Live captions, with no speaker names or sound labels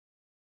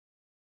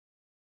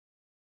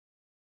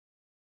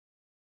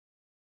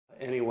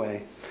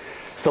Anyway,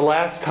 the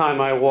last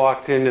time I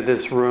walked into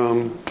this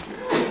room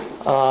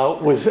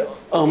was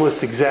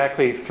almost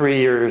exactly 3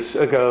 years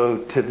ago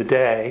to the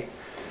day.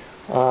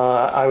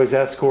 I was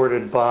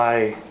escorted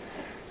by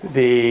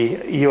the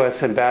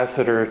U.S.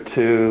 ambassador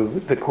to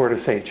the Court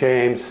of St.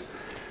 James.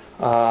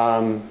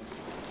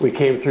 We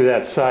came through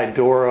that side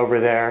door over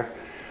there.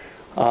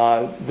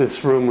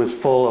 This room was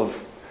full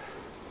of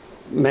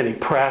many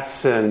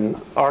press and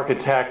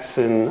architects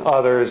and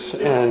others,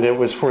 and it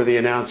was for the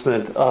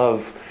announcement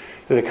of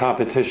the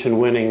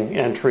competition-winning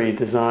entry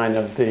design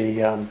of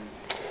the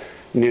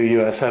new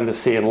U.S.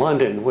 Embassy in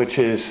London, which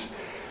is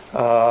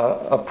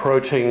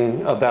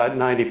approaching about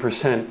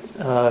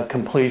 90%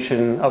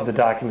 completion of the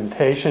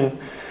documentation.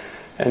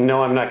 And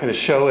no, I'm not going to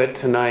show it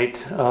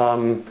tonight.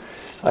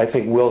 I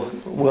think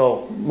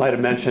Will might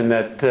have mentioned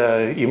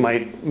that you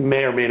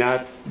may or may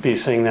not be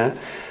seeing that.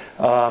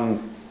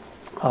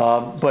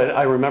 But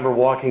I remember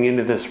walking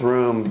into this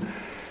room,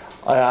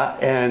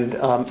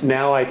 and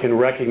now I can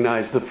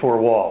recognize the four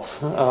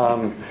walls.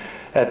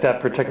 At that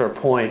particular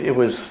point, it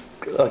was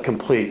a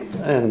complete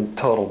and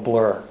total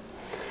blur.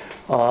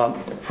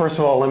 First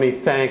of all, let me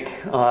thank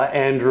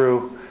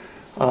Andrew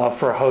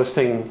for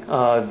hosting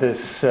this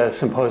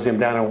symposium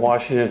down in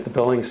Washington at the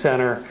Billings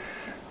Center,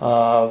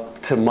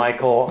 to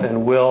Michael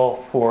and Will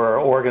for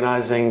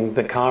organizing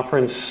the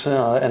conference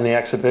and the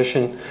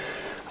exhibition,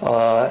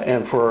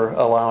 and for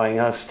allowing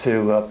us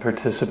to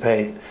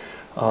participate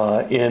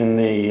in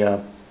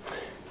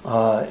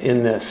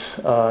this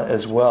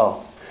as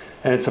well.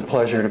 And it's a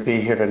pleasure to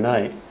be here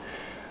tonight.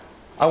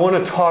 I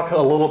want to talk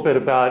a little bit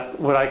about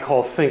what I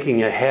call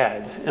thinking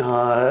ahead,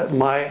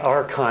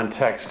 our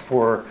context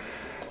for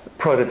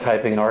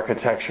prototyping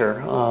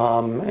architecture.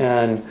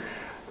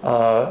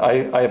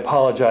 I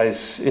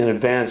apologize in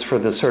advance for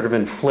the sort of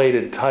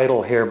inflated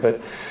title here,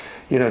 but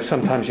you know,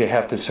 sometimes you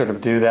have to sort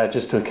of do that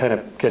just to kind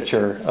of get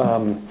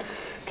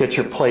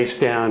your place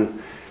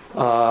down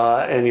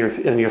and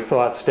your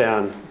thoughts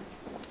down.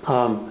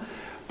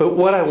 But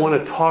what I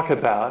want to talk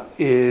about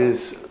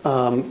is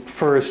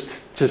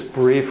first, just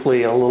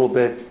briefly, a little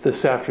bit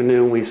this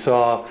afternoon we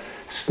saw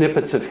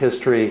snippets of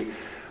history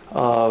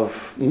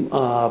of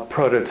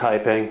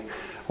prototyping. I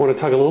want to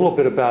talk a little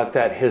bit about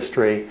that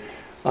history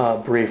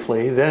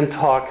briefly, then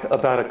talk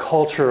about a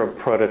culture of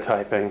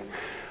prototyping,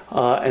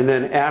 and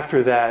then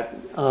after that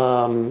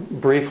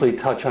briefly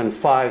touch on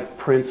 5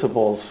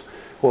 principles,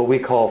 what we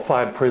call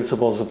 5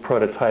 principles of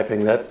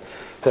prototyping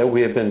that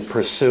we have been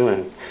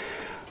pursuing.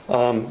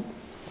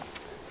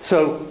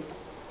 So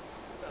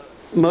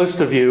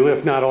most of you,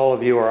 if not all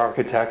of you, are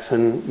architects,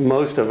 and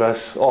most of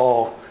us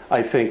all,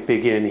 I think,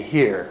 begin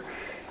here.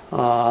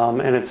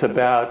 And it's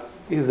about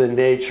the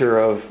nature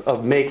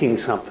of making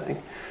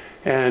something.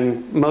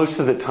 And most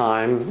of the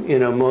time, you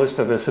know, most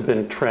of us have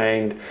been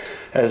trained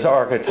as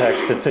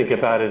architects to think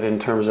about it in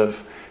terms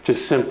of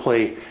just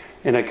simply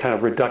in a kind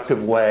of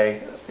reductive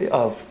way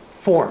of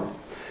form.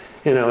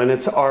 You know, and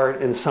it's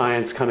art and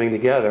science coming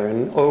together.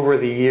 And over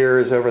the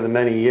years, over the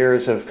many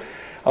years of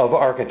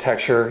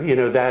architecture, you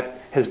know, that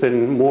has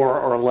been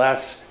more or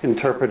less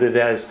interpreted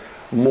as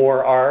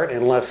more art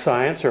and less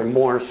science, or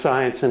more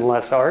science and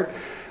less art,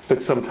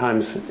 but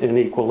sometimes in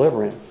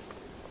equilibrium.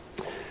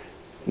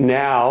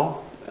 Now,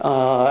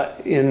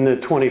 in the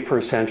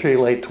 21st century,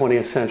 late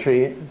 20th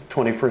century,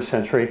 21st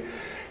century,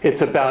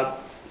 it's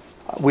about,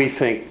 we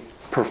think,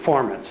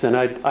 performance. And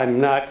I'm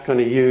not going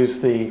to use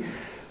the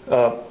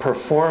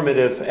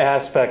performative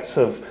aspects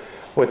of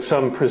what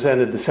some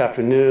presented this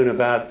afternoon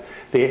about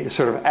the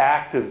sort of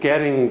act of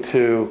getting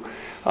to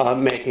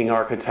making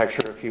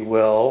architecture, if you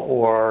will,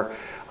 or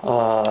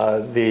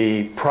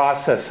the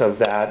process of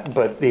that,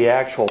 but the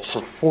actual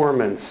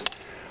performance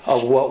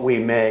of what we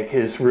make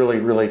is really,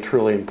 really,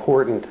 truly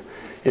important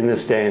in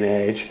this day and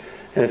age.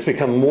 And it's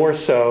become more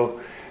so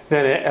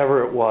than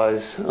ever it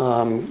was,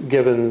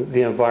 given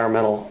the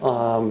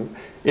environmental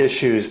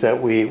issues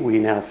that we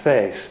now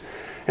face.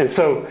 And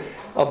so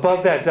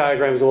above that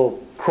diagram is a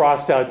little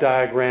crossed out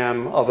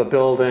diagram of a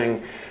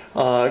building,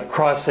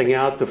 crossing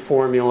out the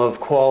formula of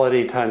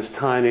quality times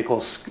time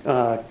equals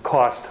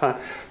cost time.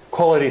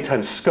 Quality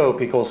times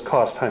scope equals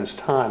cost times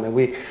time. And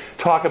we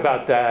talk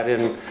about that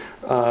in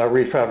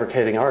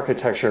refabricating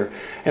architecture.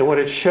 And what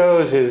it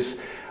shows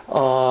is a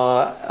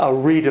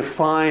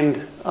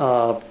redefined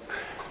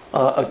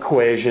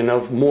equation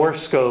of more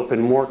scope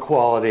and more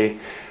quality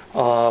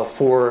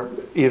for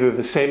either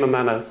the same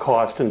amount of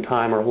cost and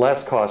time or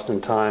less cost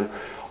and time,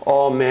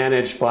 all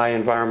managed by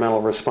environmental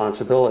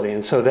responsibility.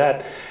 And so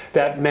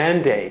that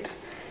mandate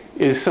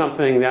is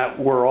something that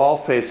we're all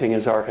facing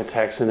as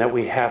architects, and that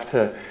we have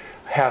to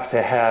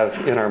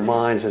have in our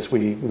minds as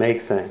we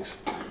make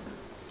things.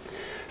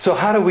 So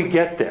how do we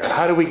get there?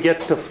 How do we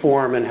get to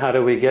form, and how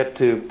do we get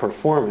to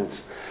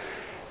performance?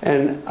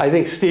 And I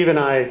think Steve and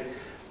I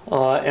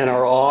in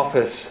our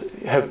office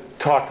have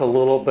talked a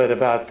little bit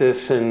about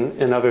this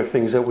in other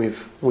things that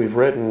we've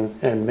written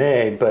and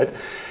made, but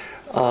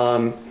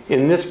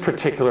in this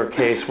particular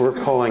case we're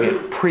calling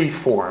it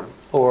pre-form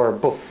or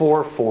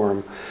before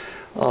form.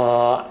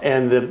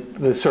 and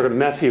the sort of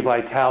messy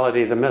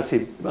vitality, the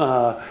messy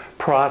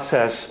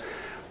process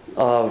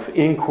of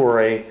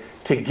inquiry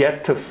to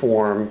get to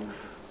form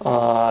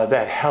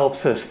that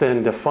helps us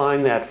then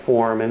define that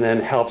form and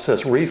then helps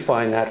us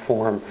refine that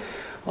form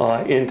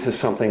into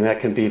something that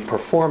can be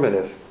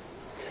performative.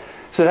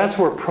 So that's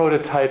where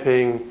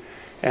prototyping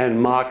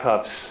and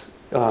mock-ups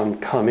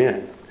come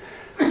in.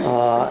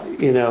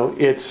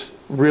 It's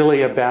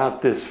really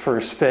about this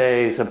first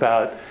phase,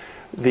 about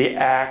the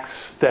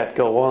acts that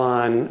go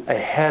on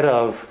ahead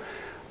of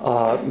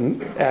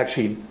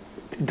actually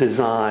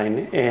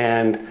design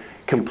and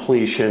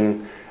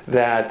completion,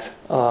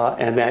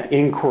 and that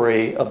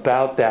inquiry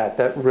about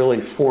that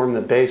really form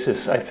the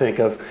basis, I think,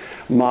 of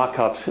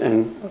mock-ups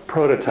and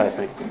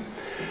prototyping.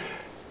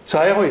 So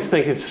I always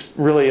think it's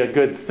really a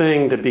good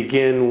thing to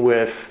begin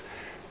with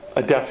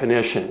a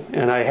definition.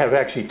 And I have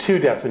actually two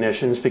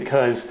definitions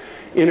because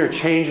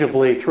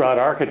interchangeably throughout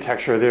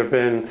architecture there have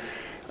been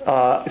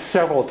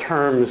several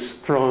terms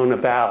thrown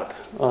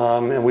about.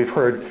 And we've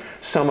heard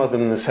some of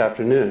them this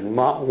afternoon.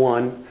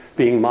 One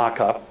being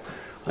mock-up.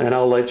 And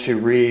I'll let you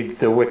read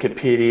the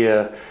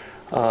Wikipedia.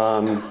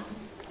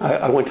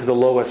 I went to the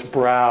lowest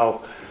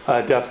brow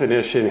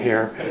definition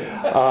here,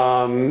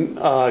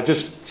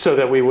 just so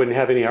that we wouldn't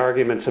have any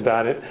arguments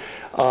about it.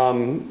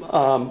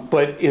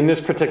 But in this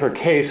particular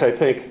case, I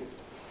think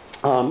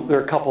there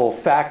are a couple of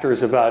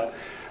factors about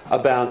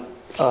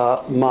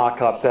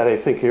mock-up that I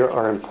think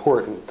are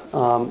important.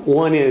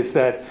 One is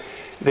that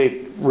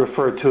they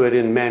refer to it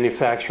in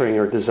manufacturing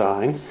or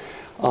design,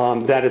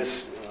 that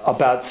it's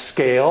about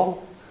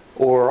scale,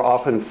 or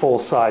often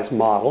full-size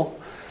model.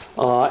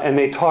 And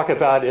they talk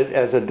about it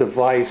as a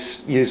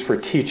device used for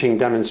teaching,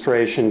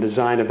 demonstration,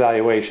 design,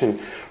 evaluation,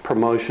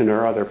 promotion,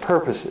 or other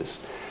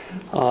purposes.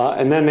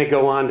 And then they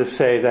go on to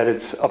say that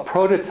it's a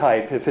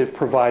prototype if it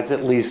provides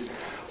at least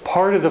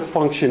part of the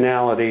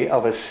functionality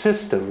of a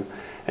system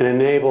and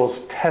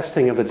enables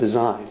testing of a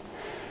design.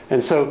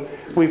 And so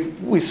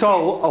we saw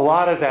a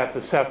lot of that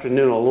this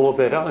afternoon, a little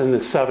bit in the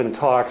 7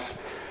 talks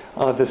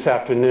this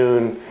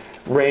afternoon,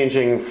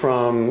 ranging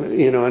from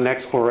an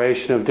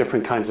exploration of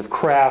different kinds of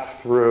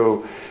craft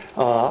through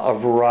a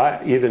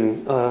variety,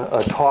 even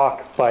a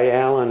talk by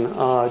Alan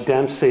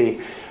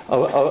Dempsey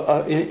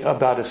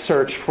about a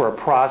search for a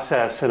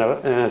process and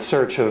a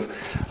search of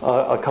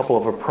a couple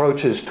of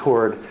approaches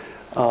toward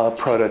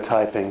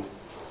prototyping.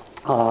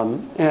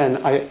 And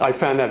I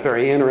found that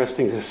very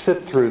interesting to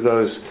sit through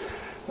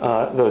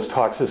those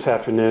talks this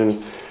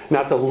afternoon,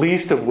 not the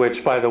least of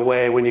which, by the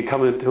way, when you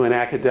come into an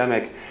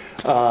academic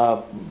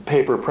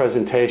paper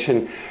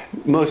presentation,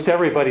 most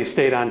everybody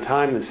stayed on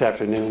time this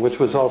afternoon, which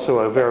was also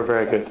a very,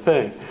 very good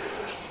thing.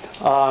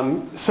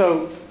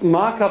 So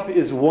mock-up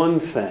is one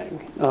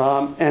thing,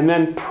 and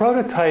then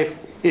prototype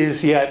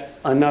is yet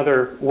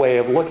another way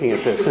of looking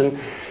at this. And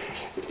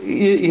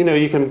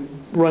you can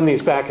run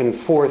these back and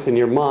forth in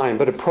your mind,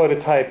 but a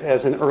prototype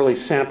as an early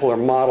sample or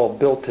model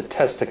built to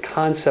test a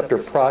concept or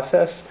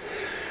process,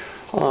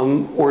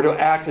 or to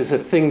act as a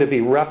thing to be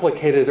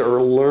replicated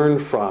or learned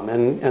from.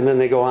 And then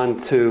they go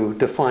on to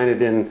define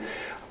it in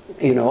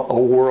a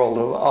world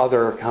of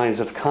other kinds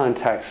of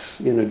contexts,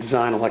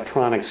 design,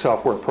 electronics,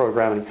 software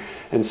programming,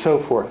 and so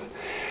forth.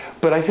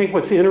 But I think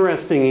what's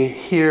interesting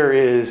here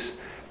is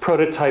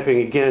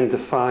prototyping, again,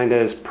 defined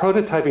as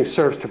prototyping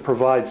serves to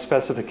provide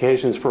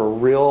specifications for a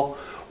real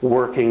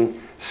working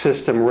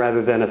system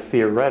rather than a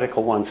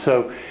theoretical one.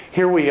 So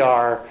here we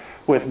are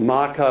with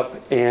mock-up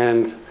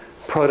and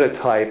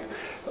prototype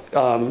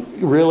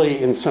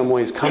really in some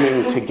ways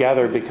coming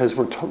together because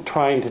we're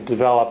trying to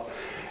develop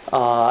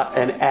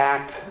an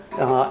act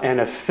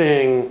and a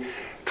thing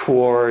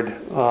toward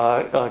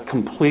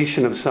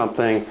completion of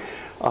something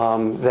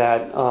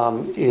that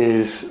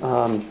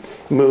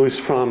moves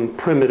from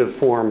primitive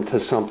form to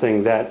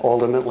something that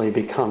ultimately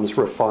becomes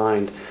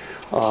refined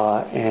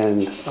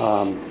and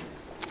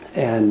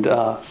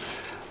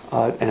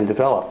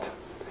developed.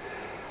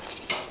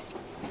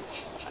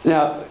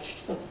 Now,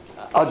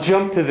 I'll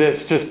jump to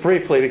this just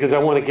briefly because I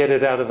want to get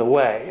it out of the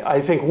way. I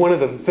think one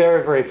of the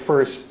very, very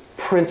first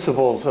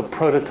principles of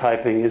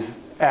prototyping is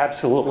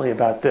absolutely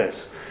about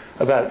this,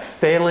 about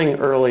failing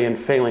early and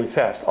failing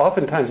fast.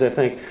 Oftentimes I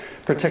think,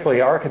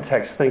 particularly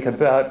architects, think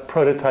about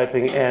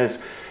prototyping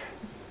as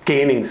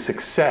gaining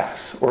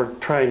success or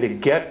trying to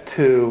get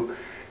to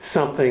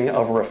something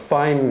of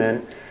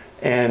refinement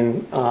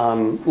and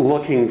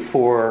looking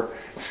for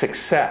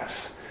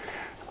success.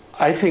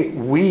 I think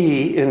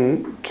we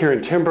in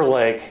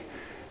KieranTimberlake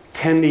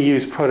tend to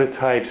use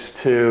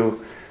prototypes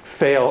to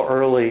fail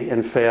early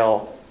and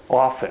fail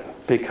often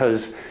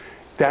because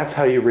that's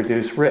how you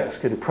reduce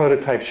risk. And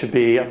prototypes should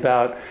be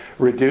about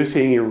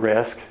reducing your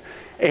risk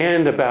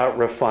and about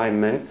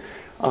refinement.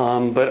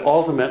 But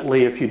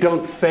ultimately, if you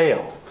don't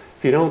fail,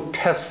 if you don't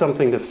test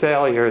something to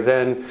failure,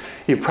 then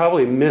you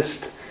probably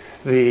missed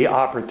the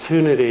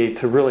opportunity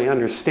to really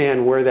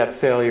understand where that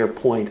failure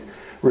point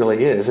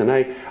really is. And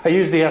I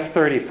use the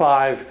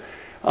F-35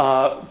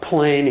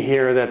 plane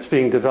here that's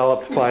being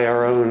developed by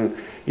our own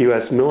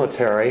US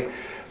military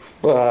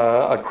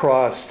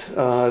across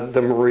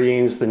the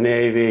Marines, the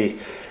Navy,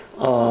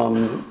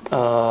 and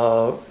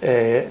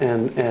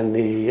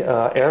the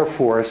Air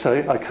Force,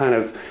 a kind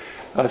of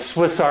a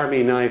Swiss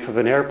Army knife of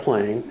an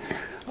airplane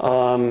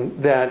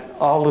that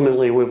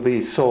ultimately would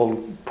be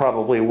sold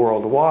probably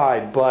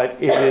worldwide, but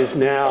it is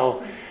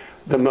now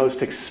the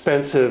most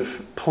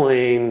expensive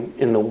plane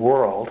in the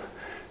world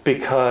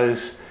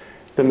because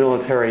the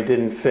military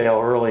didn't fail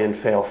early and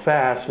fail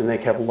fast, and they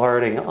kept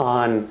larding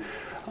on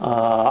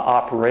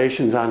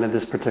operations onto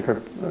this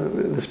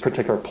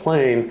particular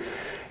plane,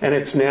 and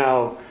it's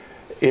now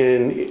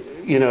in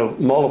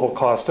multiple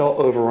cost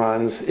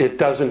overruns. It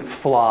doesn't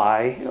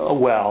fly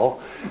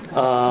well.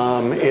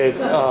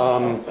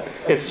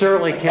 It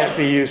certainly can't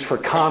be used for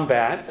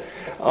combat,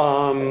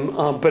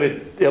 but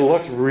it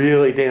looks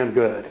really damn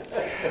good.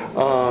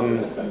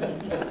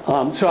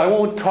 So I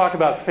won't talk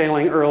about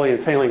failing early and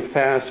failing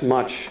fast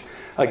much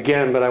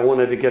again, but I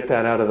wanted to get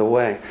that out of the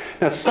way.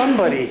 Now,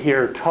 somebody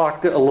here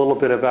talked a little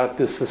bit about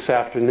this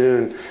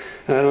afternoon,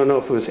 and I don't know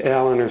if it was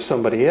Alan or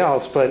somebody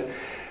else, but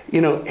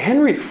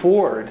Henry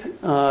Ford,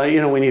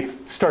 when you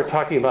start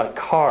talking about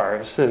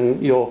cars,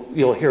 and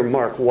you'll hear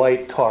Mark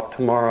White talk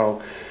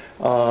tomorrow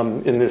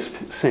in this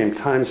same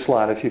time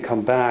slot if you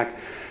come back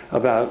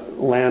about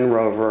Land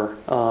Rover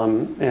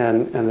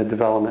and the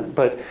development.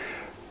 But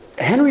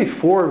Henry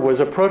Ford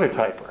was a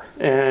prototyper,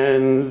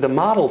 and the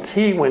Model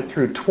T went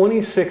through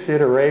 26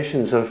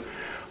 iterations of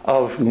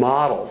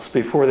models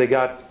before they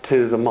got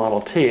to the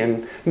Model T.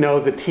 And no,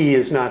 the T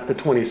is not the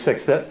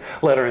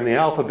 26th letter in the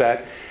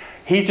alphabet.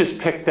 He just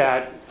picked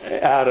that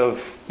out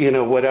of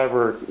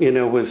whatever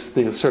was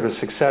the sort of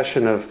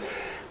succession of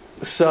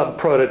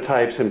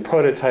sub-prototypes and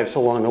prototypes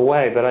along the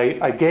way. But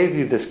I gave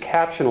you this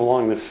caption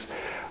along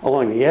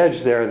the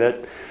edge there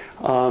that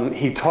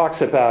he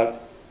talks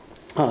about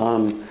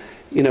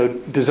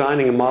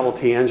designing a Model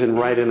T engine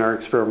right in our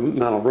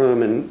experimental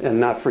room, and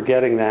not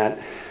forgetting that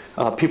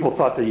people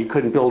thought that you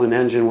couldn't build an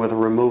engine with a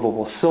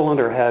removable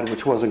cylinder head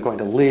which wasn't going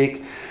to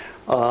leak.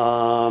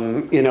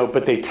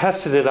 But they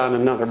tested it on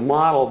another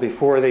model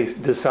before they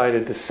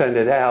decided to send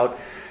it out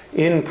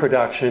in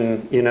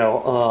production,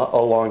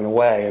 along the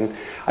way. And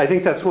I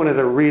think that's one of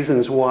the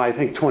reasons why I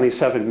think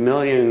 27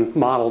 million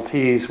Model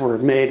Ts were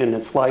made in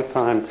its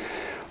lifetime,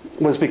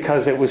 was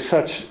because they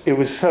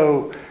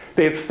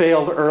had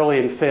failed early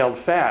and failed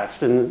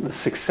fast. And the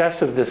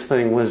success of this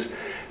thing was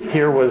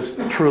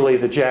truly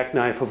the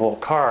jackknife of all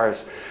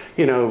cars,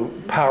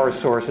 power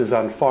sources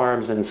on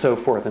farms and so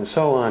forth and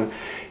so on.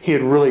 He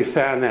had really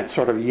found that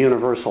sort of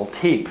universal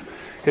teep,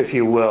 if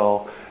you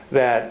will,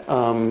 that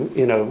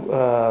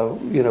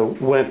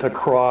went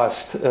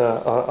across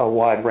a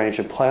wide range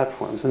of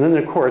platforms. And then,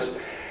 of course,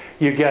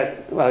 you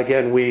get,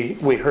 again,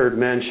 we heard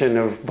mention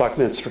of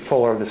Buckminster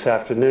Fuller this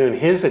afternoon,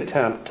 his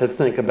attempt to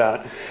think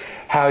about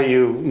how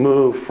you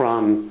move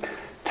from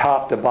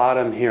top to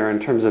bottom here in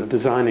terms of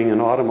designing an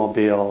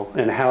automobile,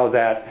 and how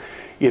that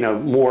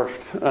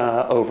morphed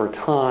over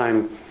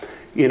time.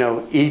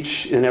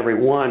 Each and every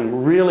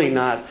one really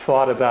not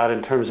thought about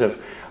in terms of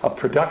a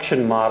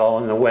production model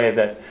in the way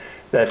that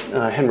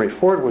Henry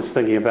Ford was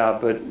thinking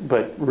about,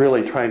 but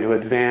really trying to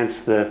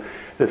advance the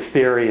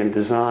theory and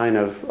design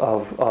of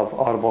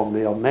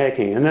automobile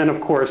making. And then, of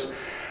course,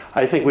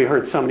 I think we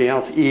heard somebody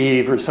else,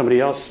 Eve or somebody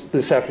else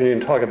this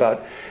afternoon, talk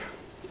about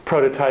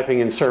prototyping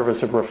in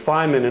service of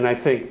refinement, and I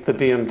think the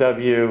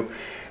BMW,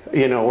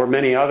 or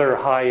many other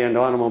high-end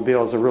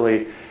automobiles are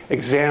really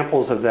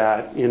examples of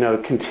that,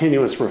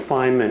 continuous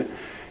refinement,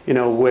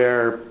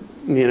 where,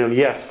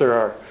 yes, there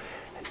are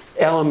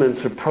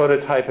elements of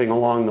prototyping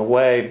along the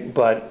way,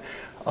 but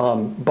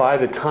by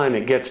the time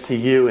it gets to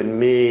you and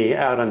me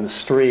out on the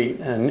street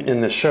and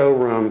in the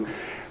showroom,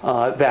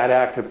 that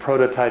act of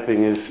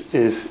prototyping is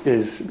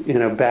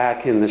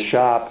back in the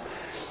shop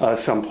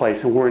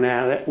someplace, and we're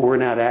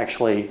not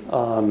actually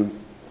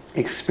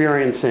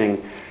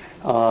experiencing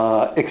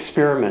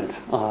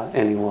experiment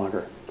any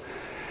longer.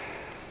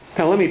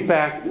 Now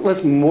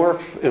let's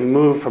morph and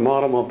move from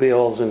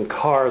automobiles and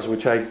cars,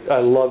 which I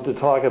love to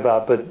talk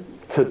about, but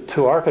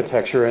to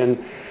architecture.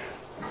 And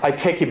I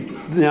take you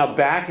now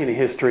back in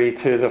history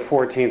to the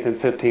 14th and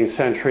 15th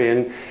century,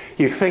 and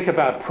you think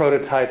about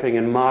prototyping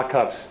and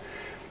mock-ups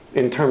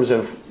in terms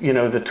of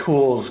the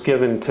tools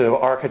given to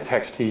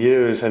architects to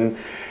use. And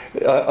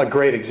a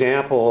great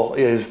example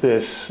is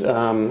this,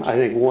 I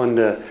think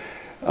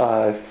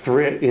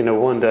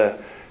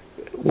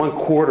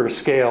 1/4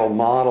 scale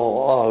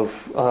model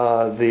of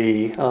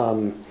the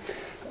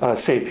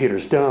St.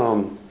 Peter's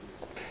Dome.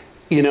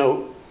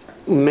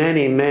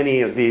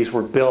 Many of these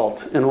were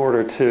built in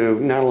order to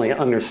not only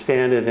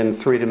understand it in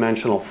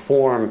three-dimensional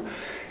form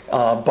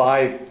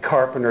by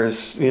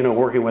carpenters,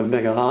 working with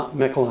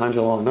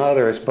Michelangelo and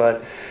others,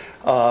 but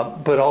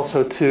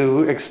also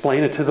to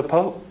explain it to the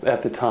Pope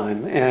at the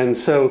time. And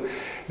so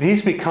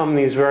these become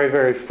these very,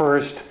 very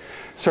first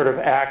sort of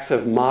acts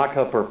of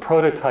mock-up or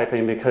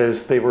prototyping,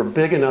 because they were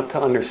big enough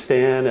to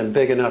understand and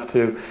big enough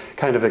to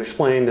kind of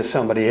explain to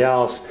somebody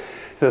else.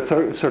 The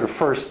sort of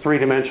first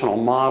three-dimensional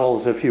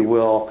models, if you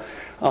will,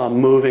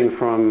 moving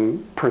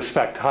from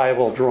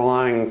perspectival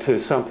drawing to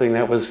something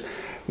that was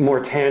more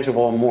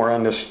tangible, more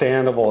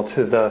understandable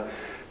to the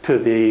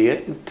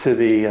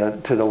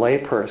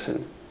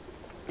layperson.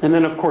 And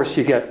then, of course,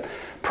 you get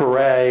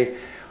Perret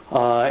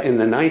in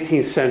the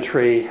 19th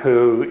century,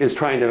 who is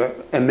trying to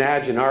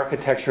imagine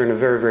architecture in a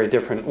very, very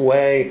different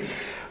way.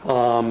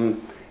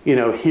 You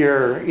know,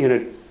 here, you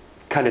know,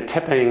 kind of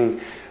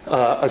tipping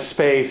a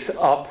space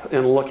up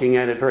and looking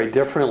at it very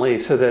differently,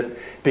 so that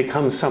it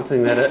becomes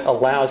something that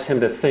allows him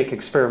to think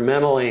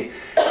experimentally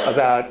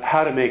about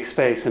how to make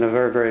space in a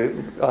very,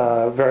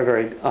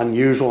 very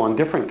unusual and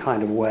different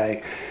kind of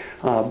way.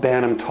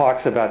 Banham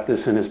talks about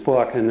this in his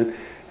book, and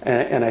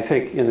I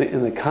think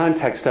in the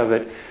context of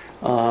it,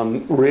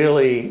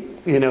 really,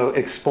 you know,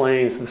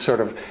 explains the sort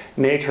of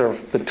nature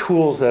of the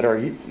tools that are,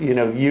 you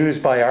know,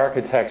 used by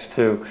architects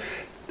to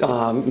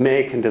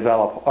make and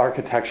develop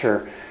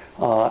architecture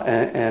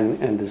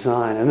and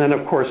design. And then,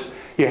 of course,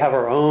 you have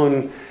our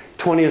own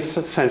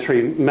 20th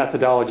century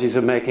methodologies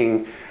of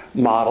making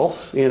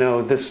models, you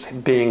know, this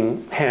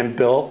being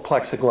hand-built,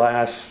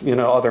 plexiglass, you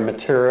know, other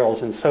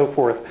materials and so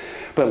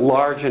forth, but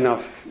large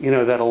enough, you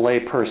know, that a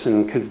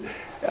layperson could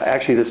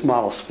actually, this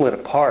model split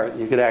apart.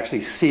 You could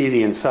actually see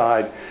the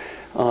inside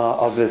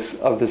of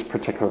this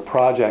particular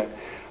project.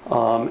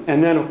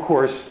 And then, of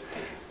course,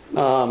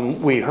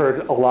 we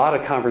heard a lot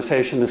of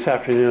conversation this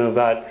afternoon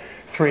about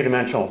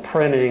three-dimensional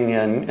printing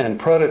and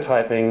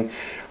prototyping.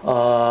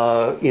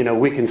 You know,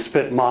 we can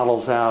spit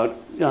models out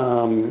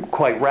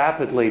quite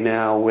rapidly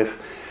now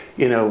with,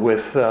 you know,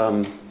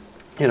 within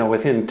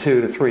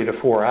 2 to 3 to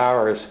 4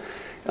 hours.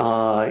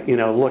 You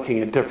know, looking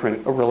at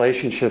different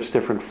relationships,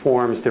 different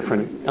forms,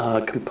 different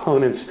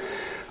components.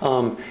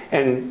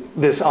 And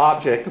this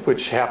object,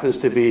 which happens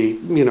to be,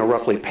 you know,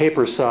 roughly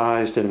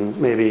paper-sized and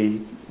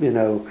maybe, you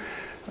know,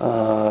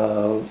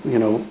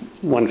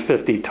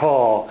 150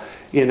 tall,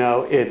 you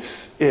know,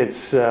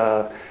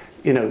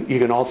 you know, you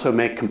can also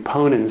make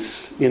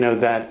components, you know,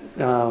 that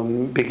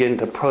begin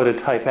to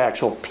prototype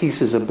actual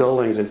pieces of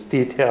buildings, its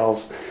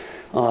details,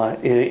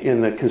 in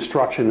the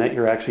construction that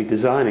you're actually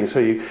designing. So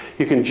you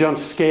can jump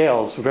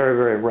scales very,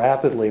 very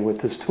rapidly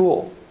with this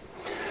tool.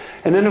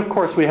 And then, of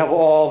course, we have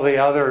all the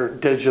other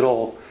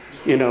digital,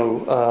 you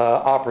know,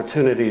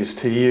 opportunities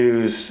to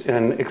use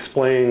and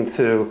explain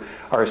to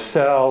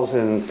ourselves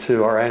and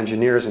to our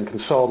engineers and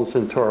consultants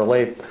and to our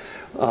lay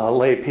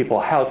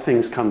people how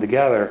things come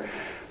together.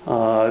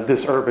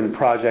 This urban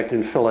project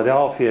in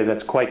Philadelphia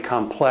that's quite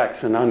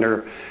complex and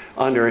under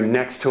and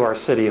next to our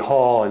city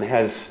hall, and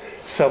has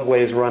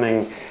subways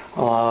running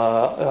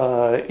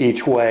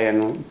each way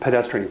and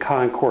pedestrian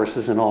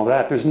concourses and all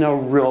that. There's no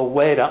real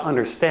way to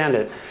understand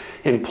it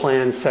in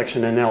plan,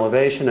 section, and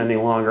elevation any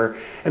longer,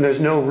 and there's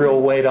no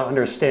real way to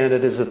understand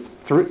it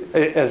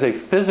as a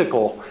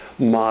physical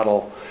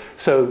model.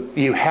 So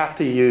you have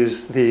to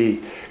use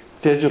the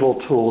digital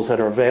tools that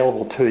are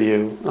available to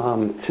you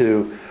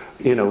to,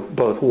 you know,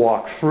 both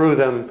walk through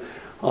them,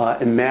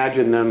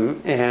 imagine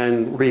them,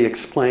 and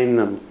re-explain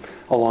them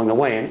along the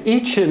way. And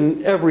each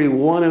and every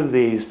one of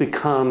these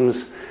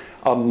becomes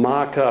a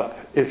mock-up,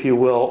 if you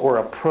will, or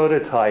a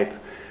prototype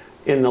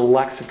in the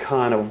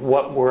lexicon of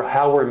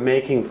how we're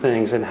making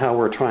things and how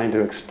we're trying to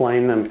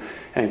explain them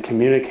and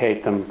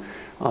communicate them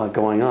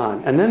going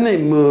on. And then they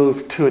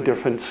move to a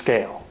different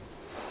scale.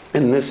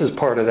 And this is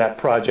part of that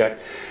project.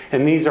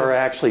 And these are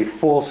actually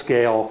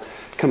full-scale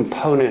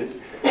component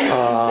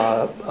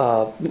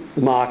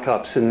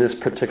mock-ups in this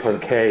particular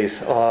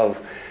case of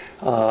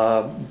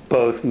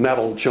both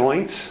metal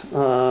joints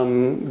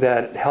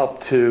that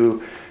help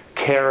to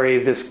carry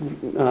this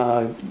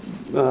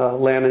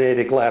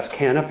laminated glass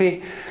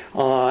canopy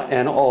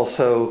and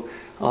also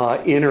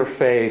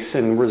interface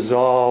and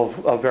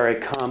resolve a very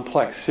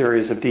complex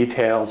series of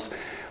details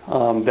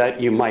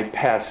that you might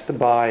pass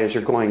by as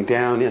you're going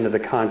down into the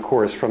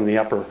concourse from the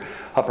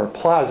upper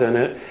plaza. And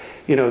it,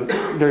 you know,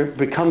 there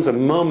becomes a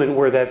moment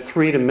where that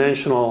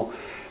three-dimensional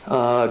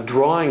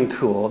drawing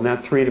tool and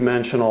that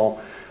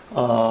three-dimensional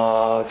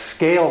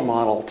scale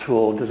model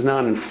tool does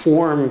not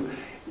inform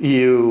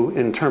you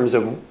in terms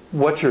of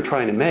what you're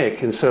trying to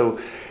make. And so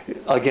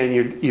again,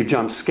 you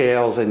jump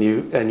scales and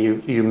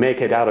you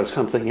make it out of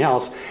something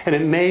else, and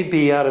it may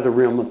be out of the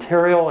real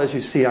material, as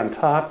you see on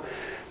top,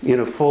 you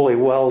know, fully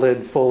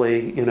welded,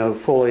 fully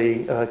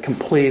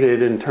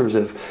completed in terms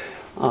of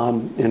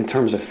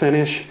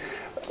finish,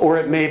 or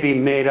it may be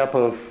made up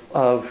of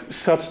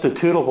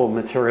substitutable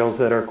materials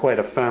that are quite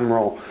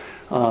ephemeral,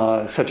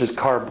 such as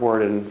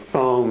cardboard and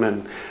foam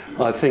and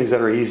things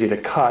that are easy to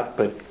cut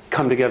but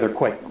come together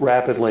quite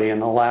rapidly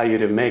and allow you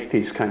to make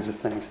these kinds of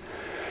things.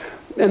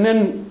 And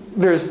then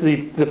there's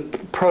the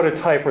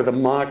prototype or the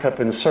mock-up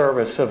in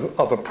service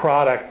of a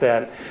product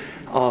that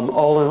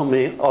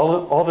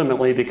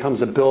ultimately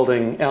becomes a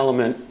building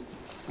element,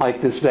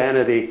 like this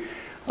vanity,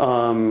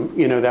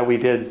 you know, that we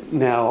did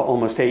now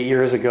almost 8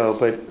 years ago,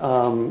 but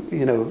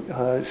you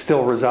know,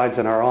 still resides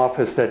in our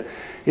office, that,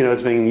 you know,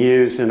 is being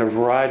used in a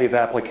variety of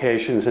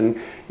applications and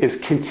is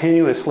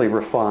continuously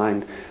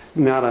refined,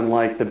 not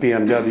unlike the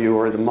BMW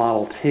or the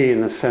Model T,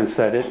 in the sense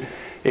that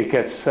it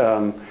gets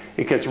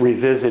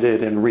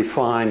revisited and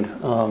refined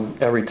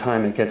every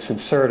time it gets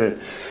inserted.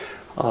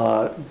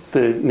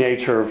 The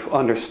nature of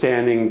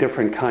understanding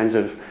different kinds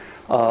of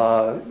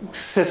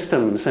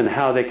systems and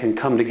how they can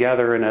come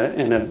together in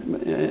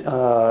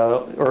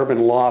a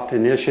urban loft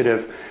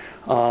initiative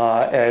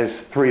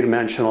as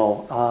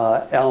three-dimensional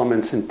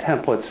elements and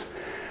templates.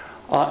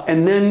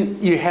 And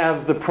then you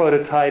have the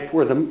prototype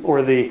or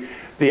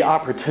the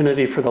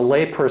opportunity for the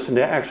layperson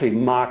to actually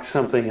mock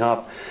something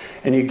up,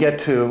 and you get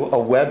to a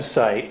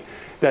website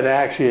that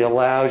actually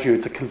allows you,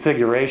 it's a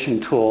configuration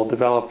tool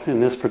developed in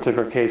this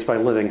particular case by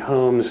Living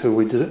Homes, who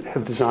we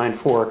have designed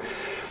for.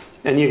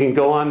 And you can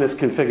go on this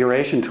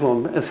configuration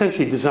tool and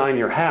essentially design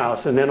your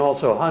house, and then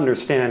also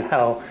understand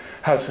how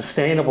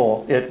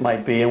sustainable it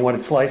might be and what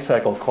its life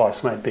cycle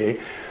costs might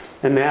be.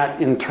 And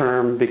that in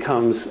turn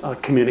becomes a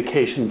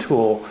communication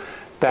tool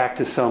back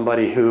to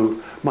somebody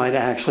who might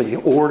actually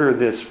order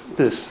this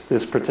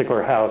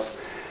particular house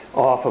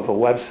off of a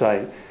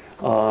website,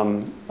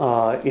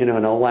 you know,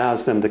 and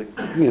allows them to,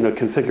 you know,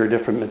 configure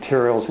different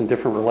materials and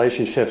different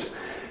relationships,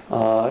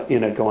 you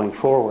know, going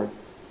forward.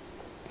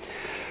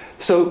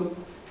 So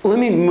let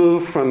me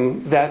move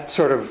from that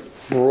sort of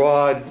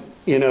broad,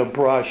 you know,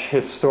 brush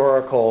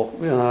historical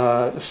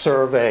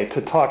survey to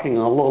talking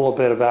a little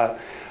bit about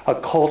a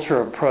culture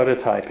of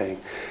prototyping.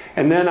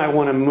 And then I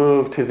want to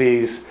move to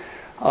these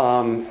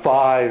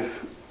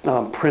 5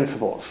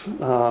 principles.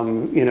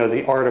 You know,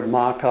 the art of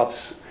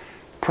mock-ups,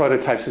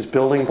 prototypes as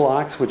building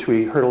blocks, which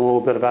we heard a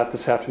little bit about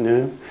this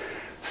afternoon.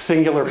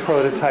 Singular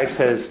prototypes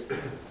as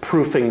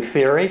proofing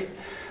theory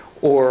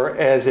or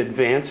as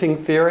advancing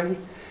theory.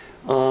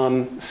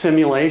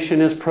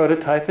 Simulation is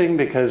prototyping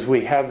because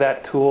we have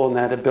that tool and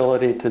that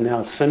ability to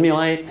now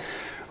simulate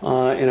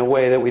in a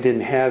way that we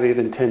didn't have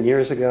even 10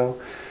 years ago.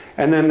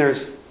 And then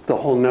there's the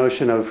whole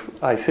notion of,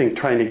 I think,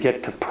 trying to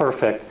get to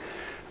perfect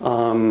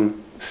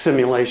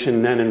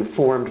simulation, then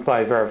informed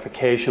by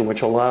verification,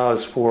 which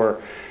allows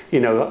for, you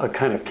know, a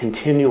kind of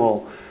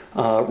continual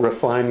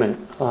refinement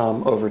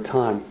over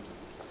time.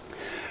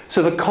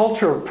 So the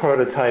culture of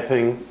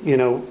prototyping, you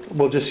know,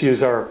 we'll just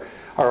use our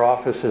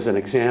office as an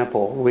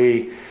example.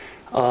 We,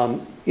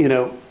 you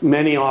know,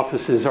 many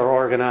offices are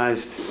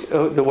organized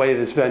the way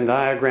this Venn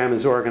diagram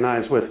is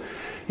organized with,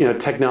 you know,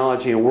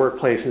 technology and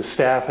workplace and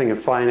staffing and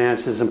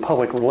finances and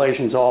public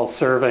relations all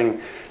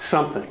serving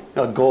something,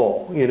 a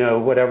goal, you know,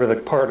 whatever the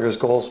partner's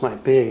goals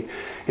might be.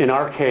 In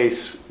our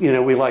case, you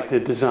know, we like to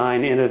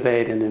design,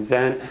 innovate, and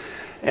invent.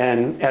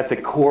 And at the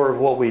core of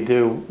what we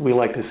do, we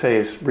like to say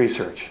is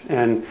research.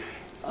 And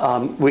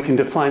we can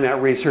define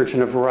that research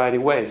in a variety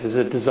of ways. Is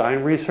it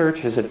design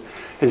research? Is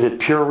it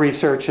pure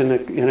research in a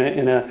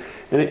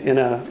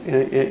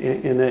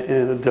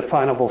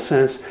definable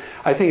sense?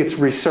 I think it's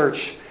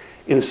research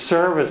in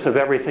service of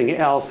everything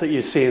else that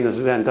you see in this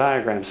Venn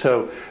diagram.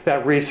 So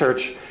that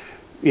research,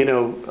 you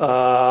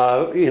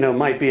know,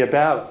 might be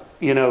about,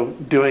 you know,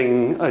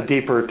 doing a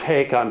deeper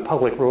take on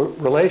public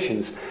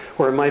relations,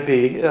 or it might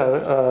be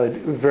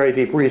very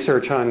deep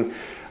research on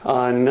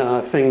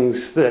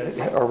things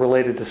that are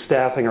related to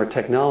staffing or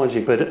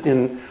technology. But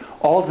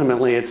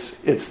ultimately,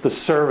 it's the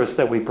service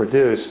that we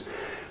produce,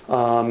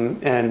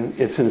 and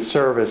it's in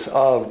service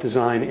of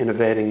design,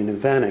 innovating, and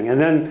inventing.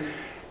 And then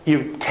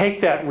you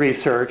take that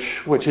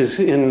research, which is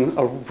in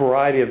a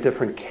variety of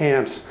different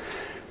camps,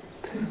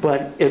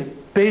 but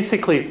it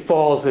basically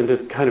falls into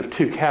kind of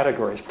 2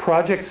 categories: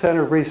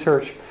 project-centered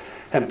research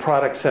and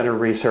product-centered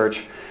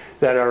research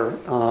that are,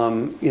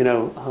 you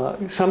know,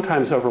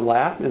 sometimes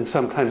overlap and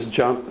sometimes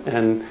jump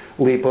and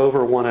leap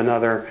over one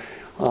another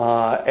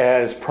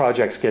as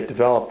projects get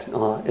developed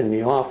in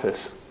the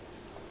office.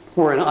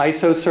 We're an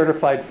ISO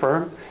certified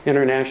firm,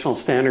 International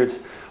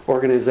Standards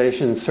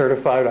Organization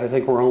certified. I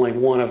think we're only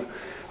one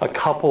of a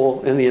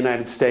couple in the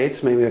United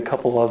States, maybe a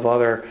couple of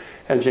other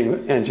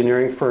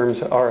engineering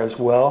firms are as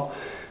well.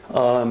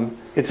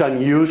 It's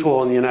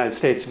unusual in the United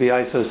States to be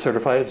ISO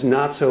certified. It's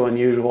not so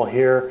unusual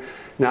here,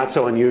 not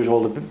so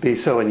unusual to be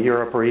so in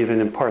Europe or even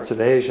in parts of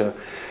Asia.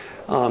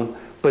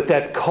 But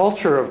that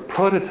culture of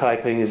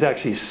prototyping is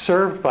actually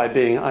served by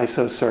being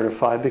ISO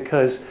certified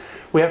because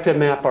we have to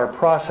map our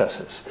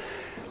processes.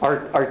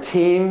 Our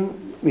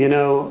team, you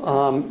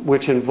know,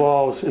 which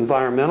involves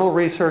environmental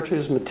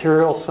researchers,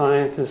 material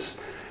scientists,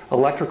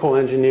 electrical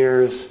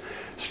engineers,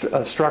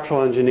 a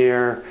structural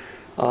engineer,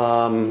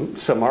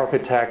 some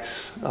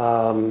architects,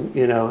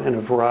 you know, and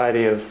a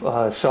variety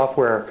of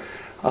software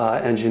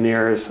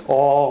engineers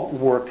all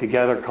work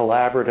together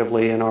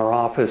collaboratively in our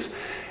office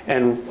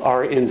and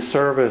are in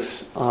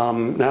service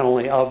not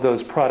only of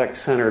those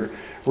product-centered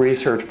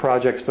research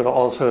projects, but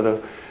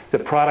also the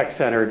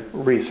product-centered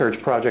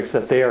research projects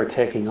that they are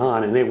taking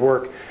on. And they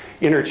work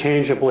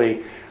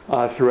interchangeably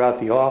throughout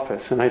the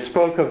office. And I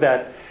spoke of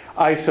that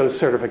ISO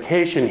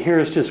certification.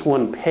 Here's just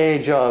one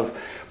page of,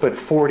 but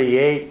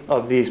 48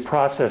 of these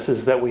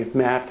processes that we've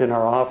mapped in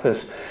our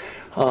office.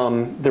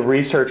 The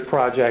research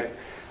project,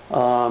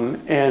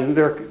 and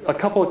there are a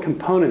couple of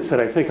components that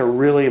I think are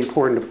really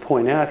important to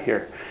point out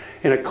here.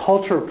 In a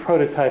culture of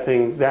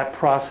prototyping, that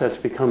process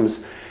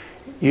becomes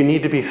you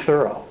need to be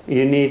thorough.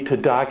 You need to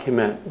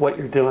document what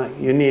you're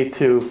doing. You need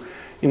to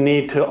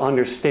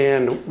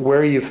understand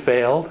where you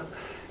failed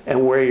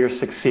and where you're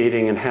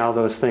succeeding and how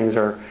those things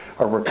are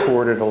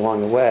recorded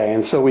along the way.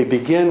 And so we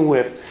begin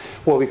with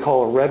what we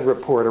call a RED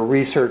report, a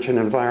Research and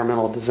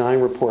Environmental Design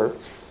report,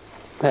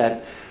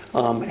 that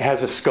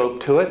has a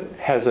scope to it,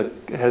 has an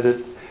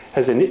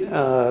an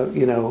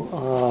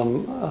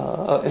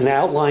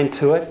outline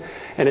to it,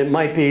 and it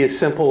might be as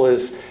simple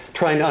as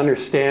trying to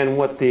understand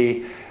what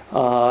the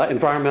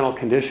environmental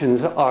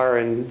conditions are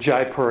in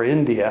Jaipur,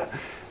 India,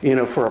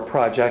 for a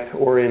project,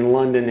 or in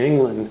London,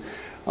 England,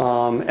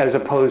 as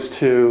opposed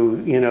to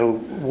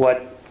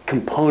what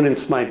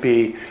components might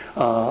be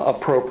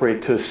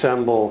appropriate to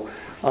assemble,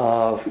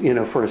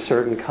 for a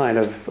certain kind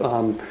of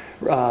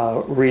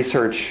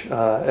research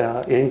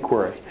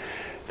inquiry.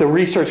 The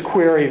research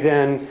query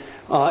then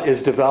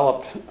is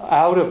developed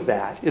out of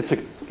that. It's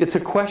a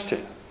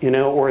question,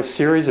 or a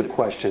series of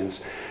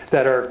questions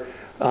that are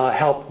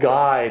help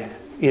guide,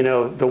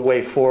 the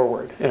way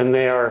forward. And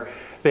they're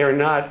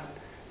not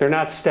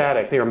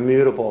static. They are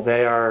mutable.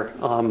 They are.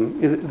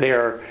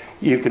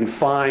 You can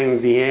find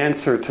the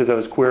answer to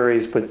those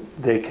queries, but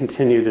they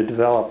continue to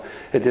develop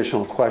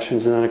additional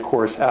questions. And then, of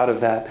course, out of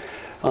that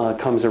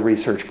comes a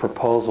research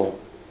proposal.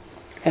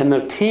 And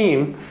the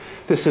team,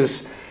 this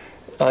is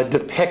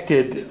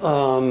depicted,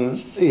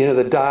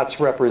 the dots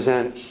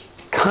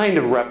kind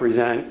of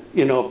represent,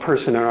 a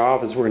person in our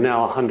office. We're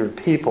now 100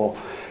 people.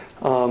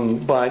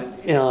 But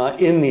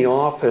in the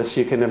office,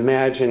 you can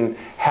imagine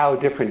how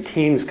different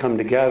teams come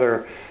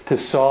together to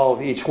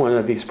solve each one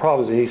of these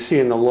problems. And you see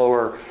in the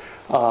lower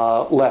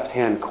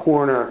left-hand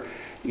corner,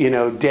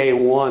 day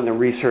one, the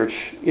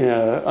research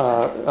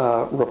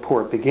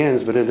report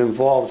begins, but it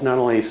involves not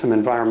only some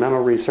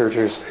environmental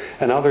researchers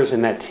and others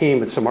in that team,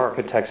 but some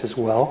architects as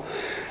well.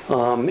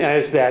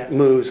 As that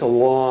moves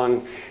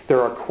along,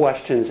 there are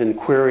questions and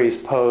queries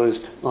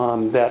posed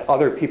that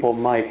other people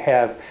might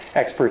have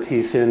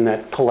expertise in,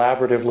 that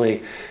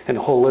collaboratively and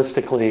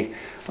holistically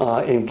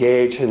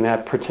engage in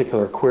that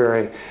particular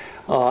query.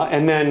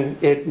 And then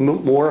it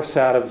morphs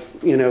out of,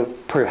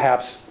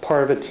 perhaps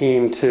part of a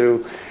team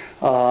to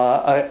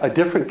a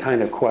different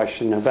kind of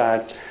question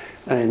about,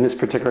 in this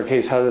particular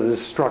case, how does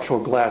this structural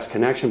glass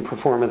connection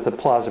perform at the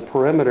plaza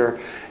perimeter,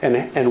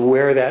 and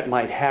where that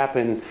might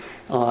happen,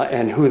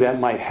 and who that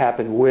might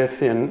happen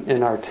with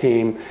in our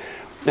team.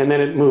 And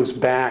then it moves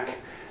back,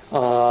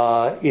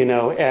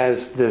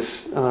 as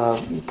this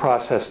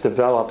process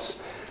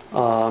develops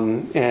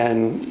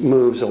and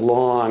moves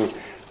along,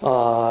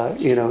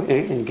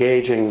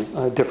 engaging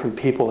different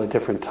people at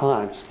different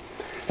times.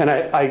 And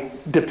I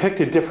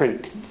depicted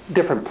different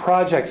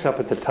projects up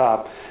at the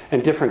top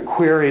and different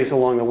queries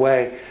along the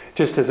way,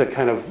 just as a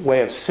kind of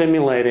way of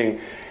simulating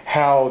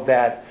how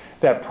that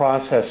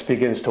process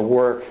begins to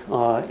work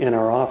in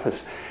our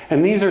office.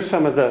 And these are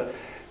some of the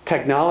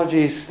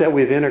technologies that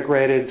we've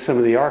integrated, some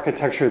of the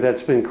architecture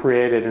that's been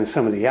created, and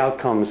some of the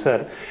outcomes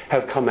that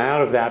have come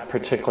out of that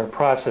particular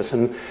process.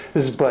 And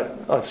this is but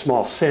a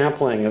small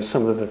sampling of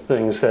some of the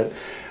things that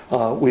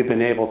we've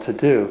been able to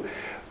do.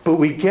 But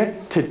we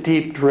get to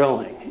deep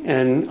drilling.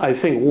 And I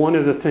think one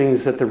of the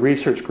things that the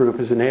research group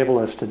has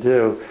enabled us to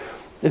do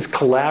is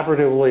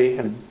collaboratively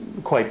and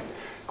quite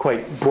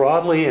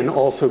broadly and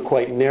also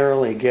quite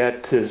narrowly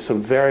get to some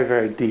very,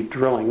 very deep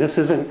drilling. This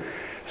isn't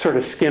sort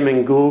of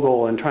skimming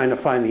Google and trying to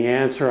find the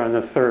answer on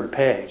the third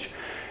page.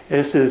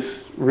 This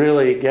is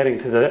really getting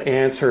to the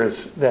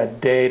answers, that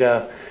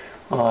data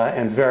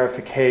and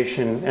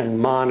verification and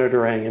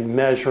monitoring and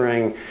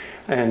measuring,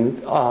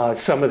 and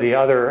some of the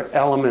other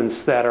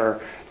elements that are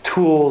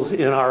tools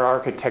in our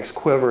architect's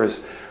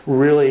quivers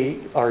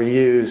really are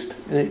used,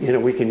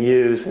 we can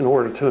use in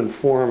order to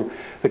inform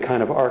the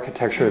kind of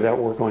architecture that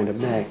we're going to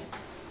make.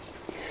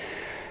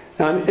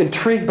 Now, I'm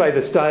intrigued by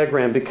this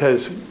diagram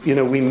because,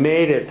 we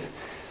made it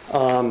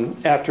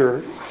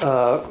after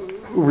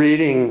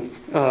reading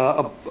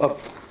a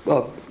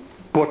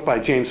book by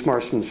James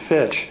Marston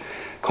Fitch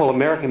called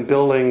American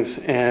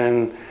Buildings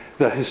and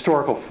the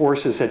Historical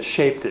Forces That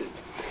Shaped It.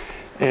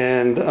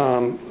 And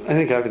I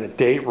think I have the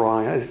date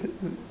wrong,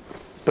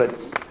 but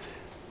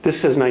this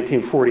says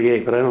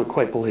 1948, but I don't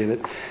quite believe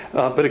it,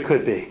 but it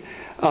could be.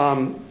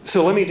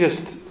 So let me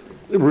just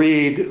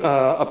read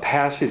a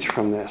passage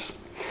from this.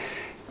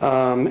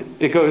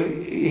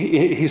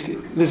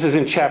 This is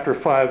in chapter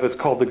 5. It's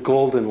called The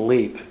Golden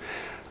Leap.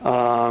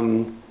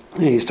 And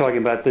he's talking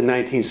about the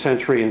 19th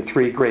century and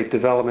three great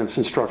developments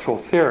in structural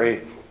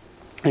theory.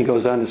 He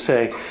goes on to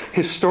say,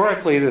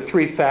 historically, the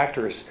three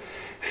factors,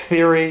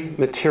 theory,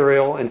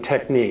 material, and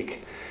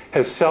technique,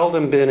 have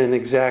seldom been in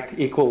exact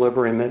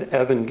equilibrium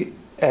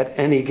at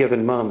any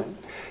given moment.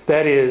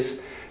 That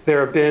is,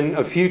 there have been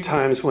a few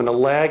times when a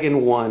lag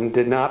in one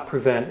did not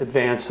prevent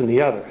advance in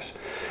the others.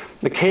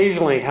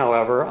 Occasionally,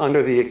 however,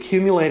 under the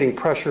accumulating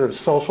pressure of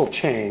social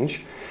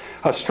change,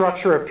 a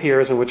structure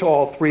appears in which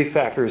all three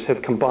factors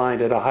have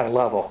combined at a high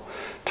level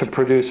to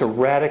produce a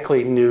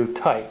radically new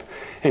type.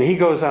 And he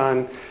goes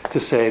on to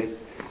say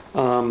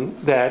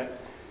that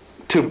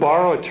To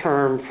borrow a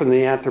term from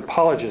the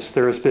anthropologists,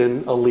 there has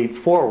been a leap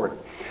forward.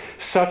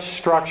 Such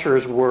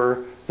structures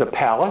were the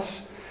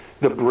palace,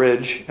 the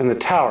bridge, and the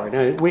tower.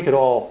 Now, we could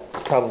all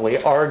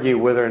probably argue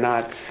whether or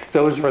not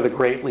those were the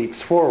great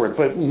leaps forward,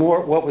 but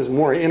what was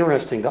more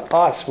interesting to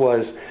us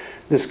was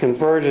this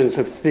convergence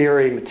of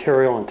theory,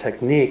 material, and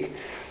technique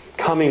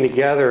coming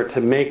together to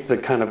make the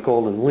kind of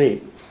golden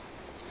leap.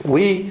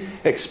 We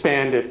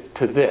expanded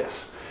to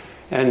this.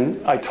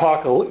 And I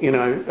talk,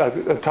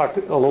 I've talked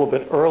a little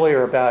bit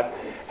earlier about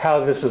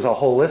how this is a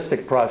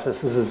holistic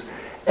process. This is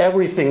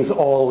everything's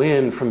all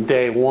in from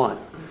day one.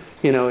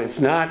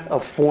 It's not a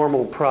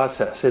formal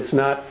process. It's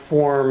not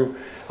form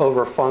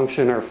over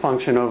function or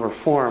function over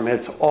form.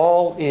 It's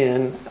all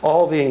in,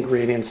 all the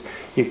ingredients.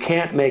 You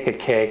can't make a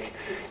cake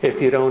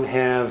if you don't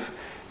have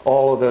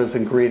all of those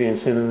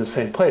ingredients in the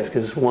same place,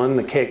 because one,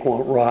 the cake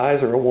won't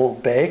rise, or it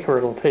won't bake, or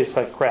it'll taste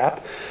like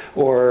crap,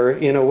 or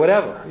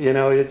whatever.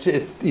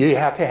 You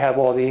have to have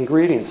all the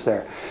ingredients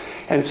there.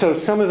 And so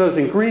some of those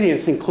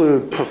ingredients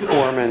include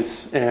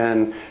performance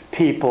and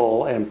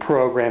people and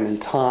program and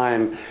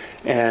time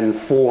and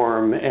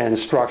form and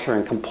structure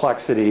and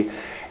complexity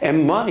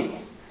and money.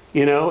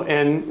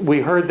 And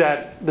we heard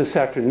that this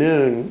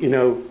afternoon,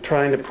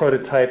 trying to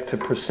prototype to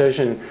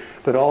precision,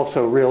 but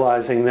also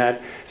realizing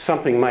that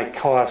something might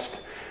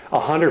cost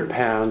 100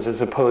 pounds as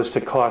opposed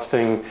to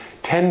costing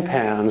 10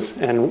 pounds,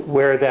 and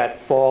where that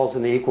falls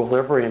in the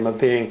equilibrium of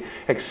being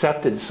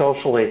accepted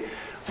socially,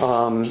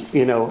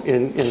 in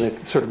the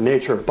sort of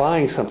nature of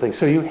buying something.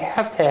 So you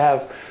have to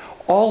have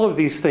all of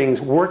these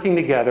things working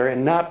together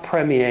and not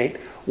permeate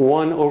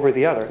one over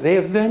the other. They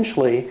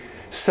eventually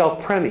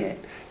self-permeate.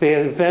 They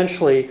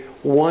eventually,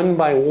 one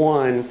by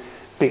one,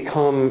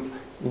 become,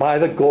 by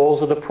the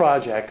goals of the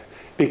project,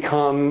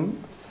 become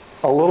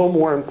a little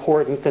more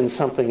important than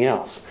something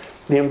else.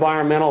 The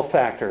environmental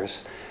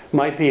factors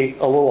might be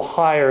a little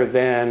higher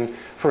than,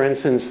 for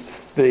instance,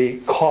 the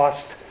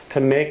cost to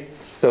make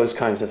those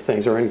kinds of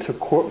things, or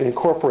to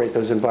incorporate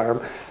those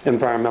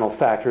environmental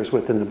factors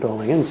within the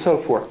building, and so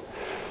forth.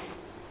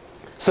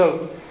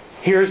 So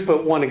here's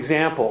but one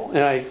example,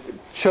 and I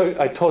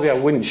told you I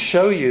wouldn't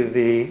show you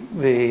the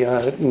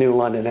New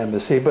London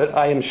Embassy, but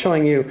I am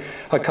showing you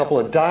a couple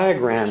of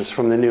diagrams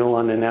from the New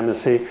London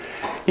Embassy.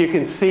 You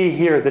can see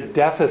here the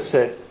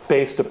deficit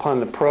based upon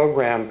the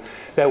program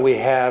that we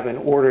have in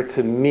order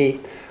to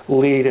meet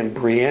LEED and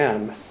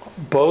BREEAM,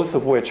 both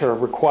of which are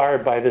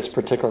required by this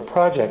particular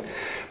project.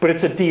 But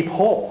it's a deep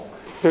hole.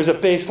 There's a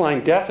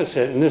baseline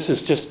deficit, and this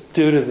is just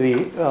due to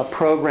the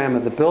program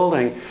of the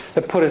building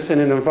that put us in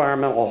an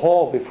environmental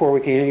hole before we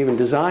can even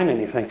design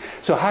anything.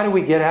 So how do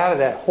we get out of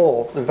that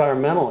hole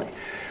environmentally?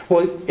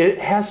 Well, it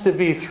has to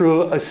be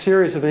through a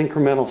series of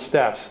incremental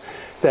steps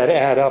that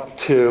add up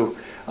to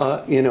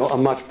a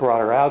much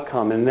broader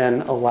outcome, and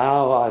then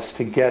allow us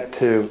to get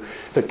to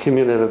the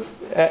cumulative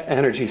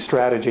energy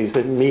strategies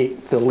that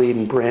meet the LEED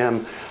and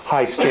BREEAM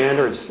high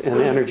standards and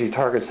energy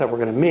targets that we're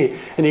going to meet.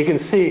 And you can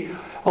see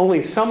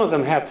only some of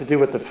them have to do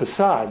with the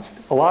facades.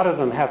 A lot of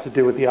them have to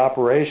do with the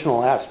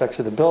operational aspects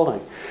of the building.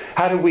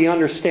 How do we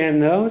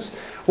understand those?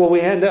 Well,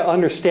 we had to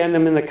understand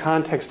them in the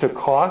context of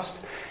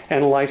cost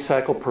and life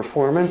cycle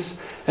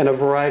performance and a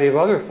variety of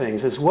other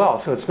things as well.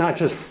 So it's not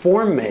just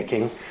form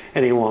making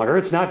any longer.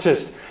 It's not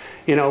just,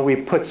 we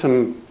put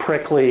some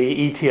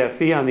prickly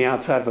ETFE on the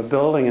outside of a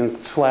building and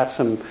slap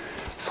some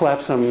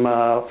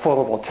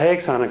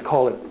photovoltaics on it,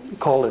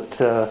 call it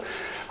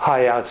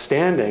high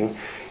outstanding.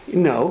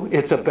 No,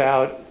 it's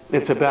about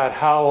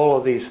how all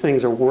of these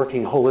things are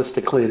working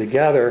holistically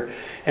together,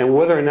 and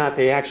whether or not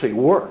they actually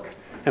work,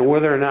 and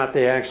whether or not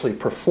they actually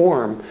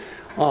perform.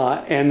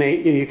 And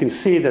you can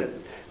see that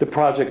the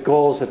project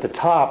goals at the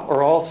top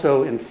are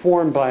also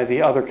informed by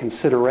the other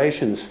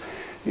considerations,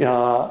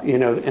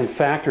 and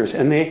factors.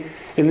 And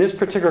in this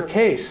particular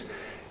case,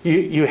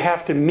 you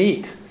have to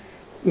meet,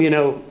 80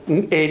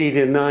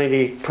 to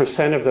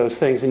 90% of those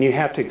things, and you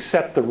have to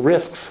accept the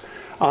risks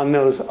on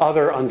those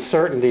other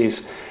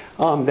uncertainties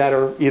that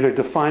are either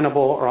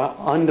definable or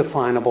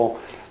undefinable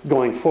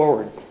going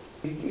forward.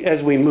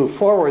 As we move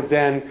forward,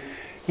 then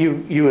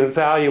you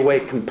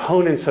evaluate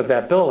components of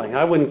that building.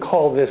 I wouldn't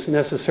call this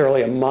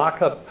necessarily a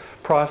mock-up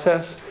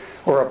process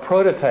or a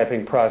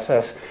prototyping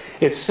process.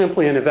 It's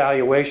simply an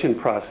evaluation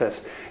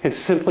process. It's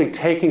simply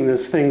taking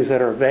those things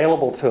that are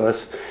available to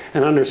us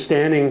and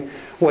understanding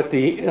what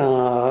the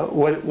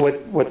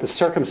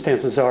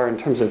circumstances are in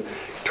terms of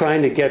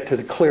trying to get to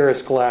the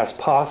clearest glass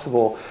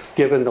possible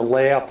given the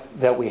layup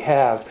that we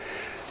have.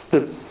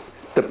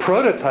 The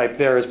prototype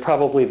there is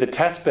probably the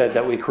test bed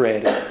that we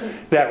created.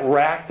 That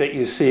rack that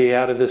you see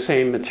out of the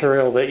same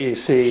material that you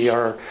see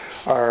our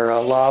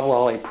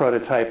Loblolly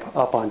prototype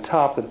up on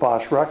top, the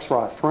Bosch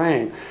Rexroth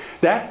frame,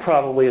 that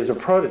probably is a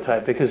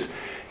prototype because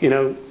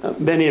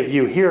many of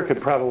you here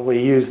could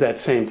probably use that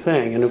same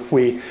thing. And if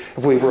we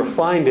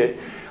refined it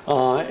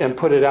and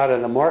put it out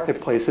in the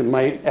marketplace, it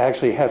might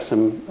actually have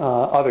some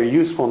other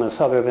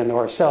usefulness other than to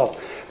ourselves.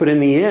 But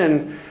in the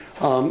end,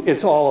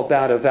 it's all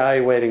about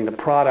evaluating the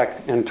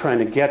product and trying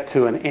to get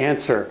to an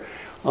answer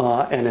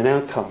and an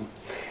outcome.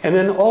 And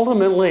then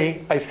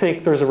ultimately, I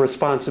think there's a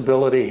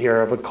responsibility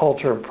here of a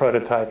culture of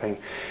prototyping.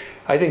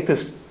 I think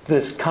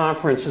this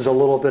conference is a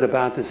little bit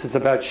about this. It's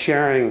about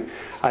sharing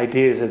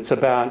ideas. It's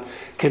about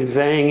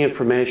conveying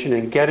information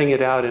and getting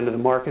it out into the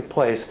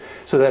marketplace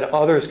so that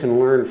others can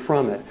learn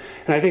from it.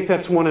 And I think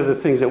that's one of the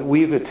things that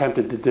we've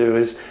attempted to do,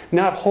 is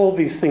not hold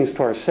these things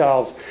to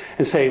ourselves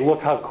and say,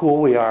 look how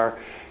cool we are.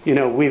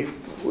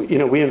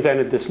 We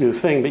invented this new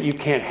thing, but you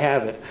can't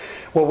have it.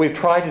 What we've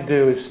tried to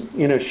do is,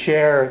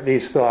 share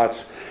these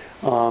thoughts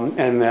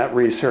and that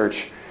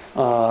research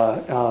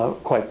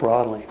quite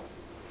broadly.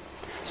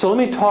 So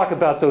let me talk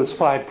about those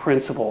 5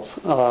 principles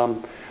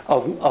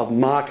of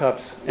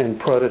mock-ups and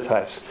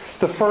prototypes.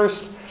 The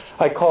first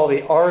I call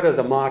the art of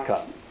the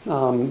mock-up.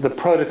 The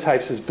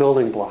prototypes as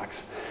building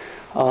blocks.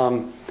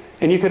 And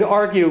you could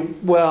argue,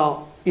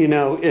 well,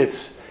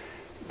 this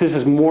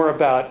is more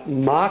about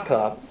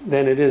mock-up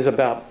than it is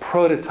about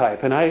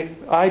prototype. And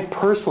I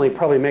personally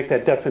probably make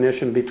that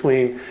definition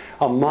between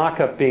a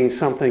mock-up being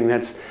something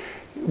that's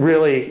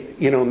really,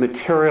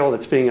 material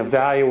that's being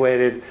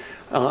evaluated.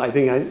 I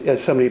think,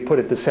 as somebody put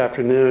it this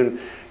afternoon,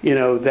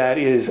 that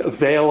is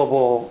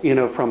available,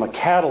 from a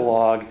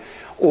catalog,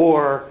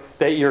 or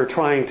that you're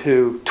trying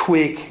to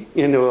tweak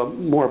into a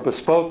more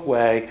bespoke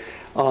way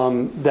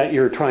that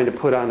you're trying to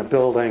put on a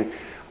building,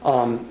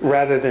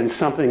 rather than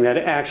something that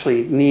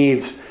actually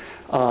needs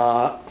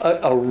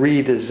a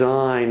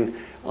redesign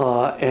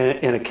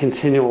and a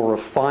continual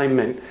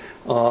refinement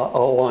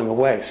along the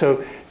way.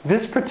 So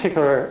this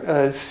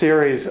particular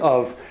series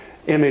of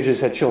images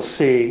that you'll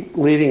see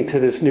leading to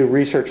this new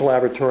research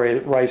laboratory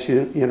at Rice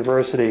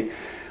University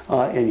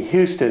in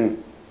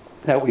Houston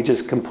that we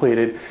just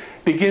completed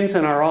begins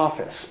in our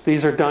office.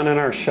 These are done in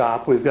our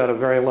shop. We've got a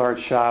very large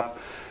shop.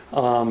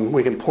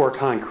 We can pour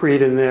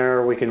concrete in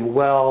there. We can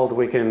weld.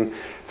 We can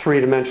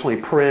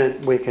three-dimensionally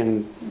print. We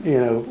can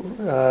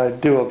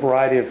do a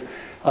variety of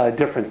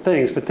different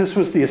things. But this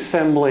was the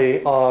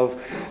assembly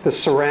of the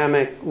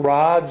ceramic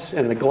rods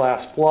and the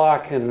glass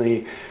block and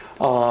the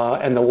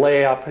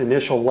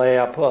initial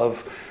layup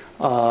of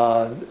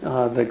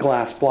the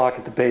glass block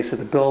at the base of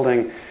the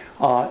building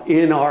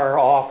in our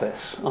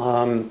office.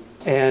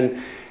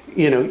 And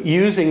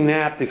using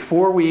that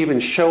before we even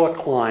show a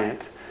client,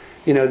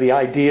 the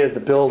idea of the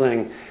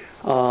building,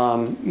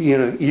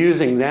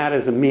 using that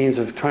as a means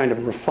of trying to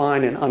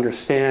refine and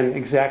understand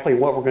exactly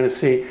what we're going to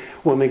see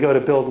when we go to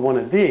build one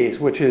of these,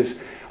 which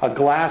is a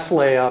glass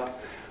layup,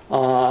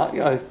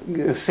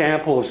 a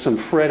sample of some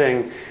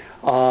fritting,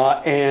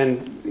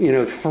 and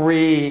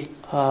 3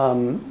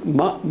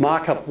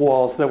 mock-up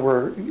walls that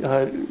were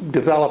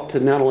developed to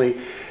not only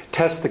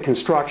test the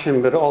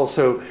construction but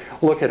also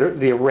look at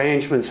the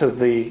arrangements of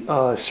the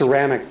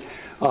ceramic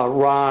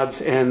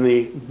rods and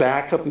the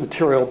backup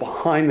material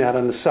behind that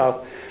on the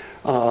south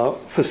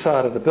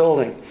facade of the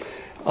building.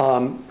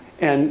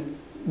 And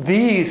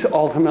these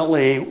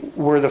ultimately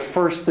were the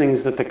first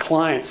things that the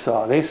clients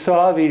saw. They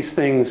saw these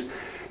things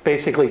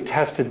basically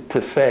tested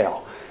to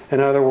fail. In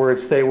other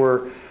words, they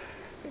were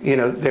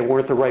they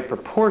weren't the right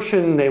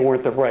proportion, they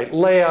weren't the right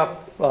layup,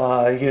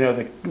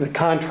 the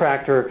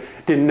contractor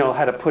didn't know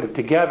how to put it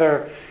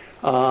together.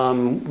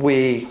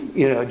 We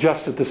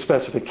adjusted the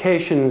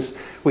specifications,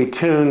 we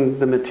tuned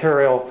the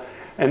material,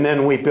 and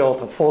then we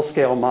built a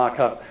full-scale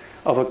mock-up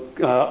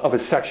of a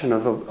section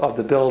of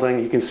the building.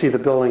 You can see the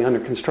building under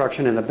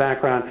construction in the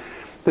background.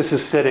 This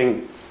is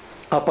sitting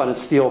up on a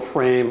steel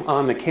frame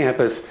on the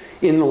campus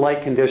in the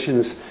light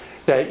conditions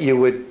that you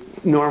would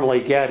normally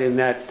get in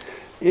that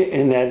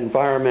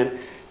environment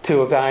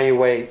to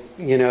evaluate,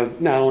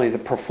 not only the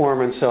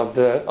performance of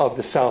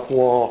the south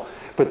wall,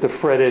 but the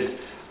fritted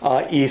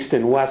east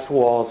and west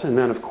walls, and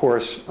then of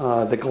course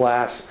the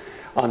glass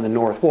on the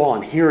north wall.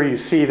 And here you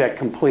see that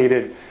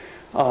completed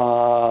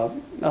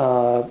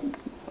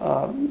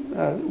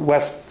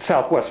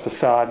southwest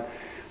facade,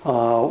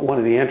 one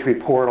of the entry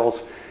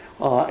portals,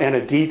 and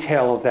a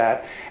detail of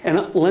that.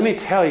 And let me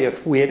tell you,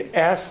 if we had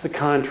asked the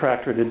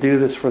contractor to do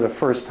this for the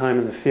first time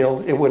in the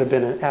field, it would have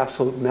been an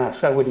absolute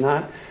mess. I would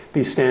not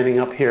be standing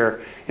up here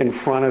in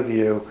front of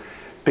you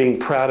being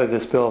proud of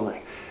this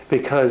building,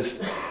 because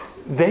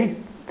they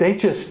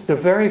just, the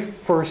very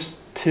first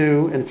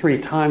 2 and 3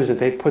 times that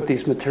they put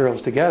these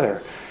materials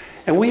together,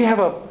 and we have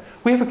a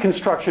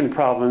construction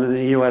problem in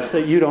the U.S.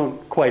 that you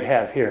don't quite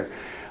have here.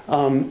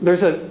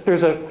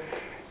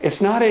 It's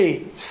not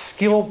a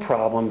skill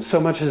problem so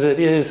much as it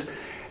is,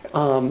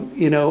 an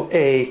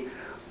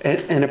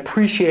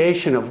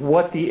appreciation of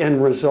what the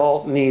end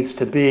result needs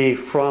to be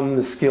from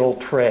the skilled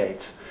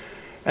trades.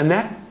 And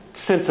that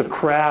sense of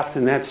craft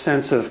and that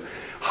sense of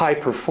high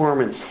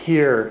performance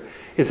here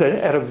is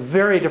at a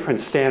very different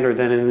standard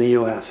than in the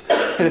U.S.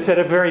 And it's at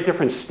a very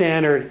different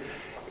standard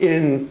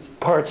in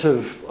parts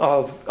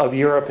of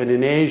Europe and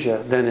in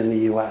Asia than in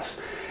the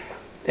U.S.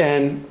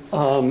 And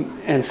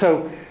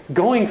so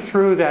going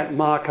through that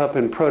mock-up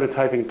and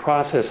prototyping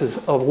process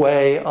is a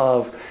way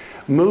of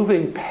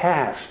moving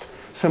past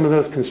some of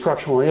those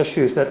constructional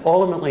issues that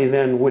ultimately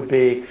then would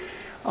be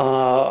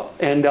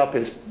end up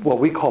as what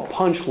we call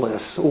punch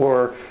lists,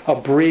 or a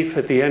brief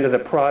at the end of the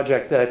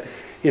project that,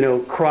 you know,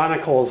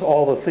 chronicles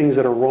all the things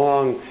that are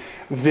wrong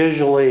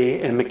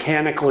visually and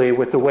mechanically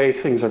with the way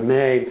things are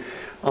made.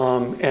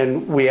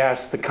 And we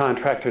ask the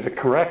contractor to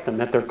correct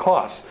them at their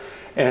cost.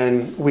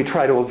 And we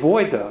try to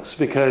avoid those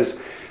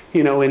because,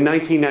 you know, in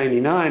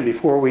 1999,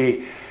 before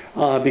we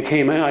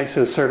became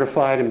ISO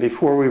certified, and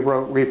before we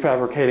wrote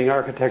refabricating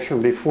architecture,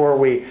 and before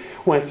we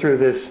went through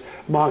this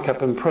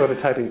mock-up and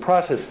prototyping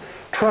process,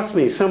 trust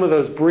me, some of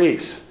those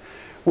briefs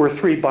were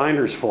 3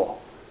 binders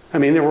full. I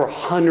mean, there were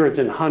hundreds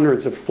and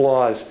hundreds of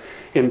flaws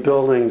in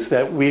buildings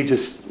that we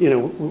just,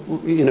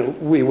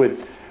 we would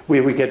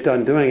get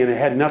done doing, and it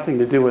had nothing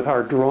to do with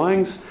our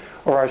drawings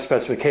or our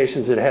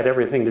specifications. It had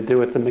everything to do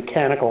with the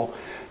mechanical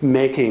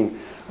making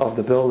of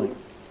the building.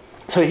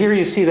 So here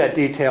you see that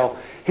detail.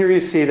 Here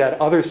you see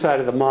that other side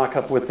of the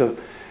mock-up with the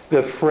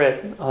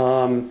frit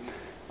of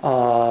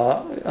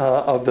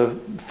the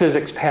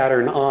physics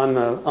pattern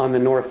on the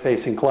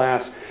north-facing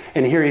glass.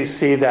 And here you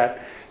see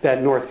that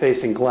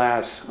north-facing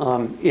glass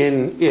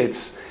in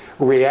its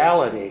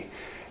reality,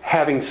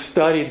 having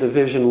studied the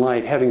vision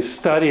light, having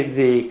studied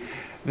the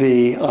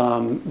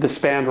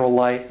spandrel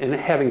light, and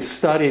having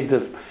studied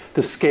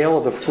the scale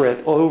of the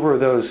frit over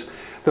those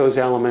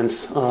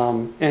elements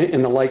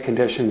in the light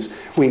conditions.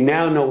 We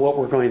now know what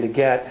we're going to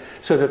get,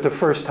 so that the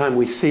first time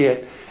we see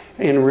it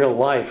in real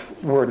life,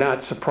 we're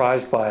not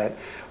surprised by it.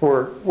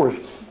 We're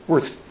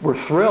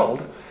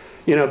thrilled,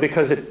 you know,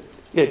 because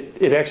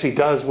it actually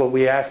does what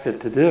we asked it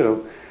to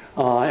do,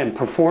 and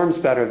performs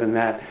better than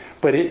that.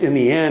 But in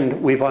the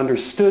end, we've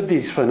understood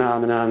these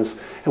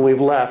phenomenons, and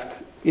we've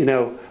left, you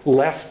know,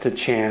 less to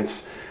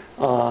chance,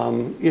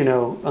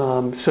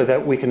 so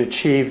that we can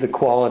achieve the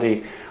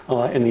quality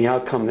and the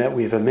outcome that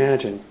we've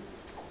imagined.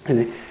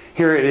 And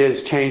here it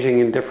is changing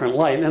in different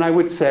light. And I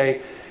would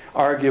say,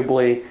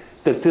 arguably,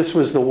 that this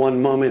was the one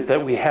moment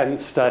that we hadn't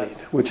studied,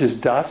 which is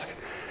dusk,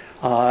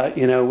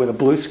 with a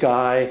blue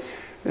sky,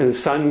 and the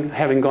sun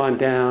having gone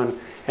down,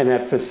 and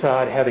that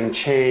facade having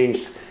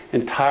changed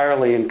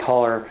entirely in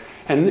color.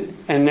 And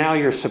now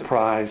you're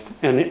surprised,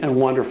 and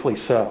wonderfully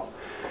so.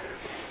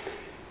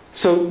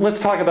 So let's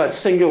talk about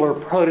singular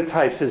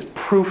prototypes as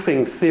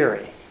proofing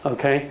theory,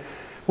 okay?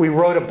 We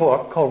wrote a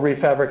book called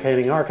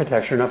Refabricating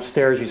Architecture, and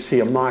upstairs you see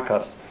a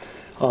mock-up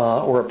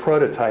or a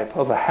prototype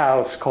of a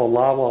house called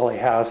Loblolly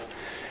House.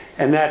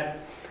 And that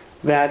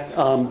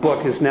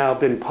book has now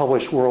been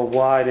published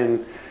worldwide,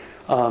 and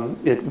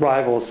it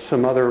rivals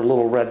some other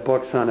little red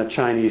books on a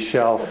Chinese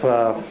shelf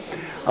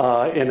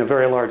in a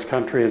very large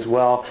country as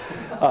well,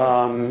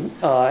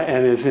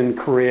 and is in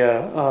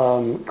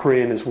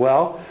Korean as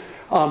well.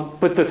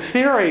 But the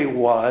theory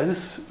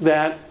was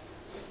that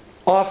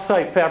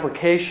off-site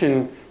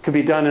fabrication could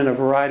be done in a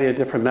variety of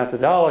different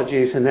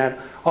methodologies, and that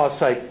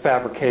off-site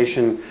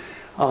fabrication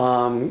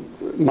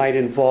might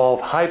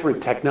involve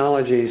hybrid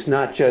technologies,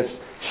 not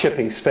just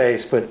shipping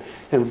space, but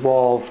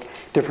involve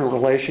different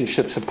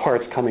relationships of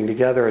parts coming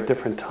together at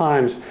different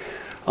times.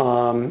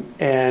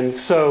 And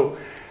so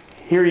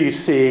here you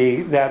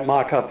see that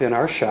mock-up in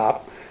our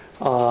shop.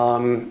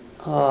 And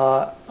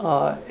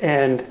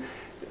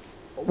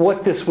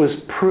what this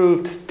was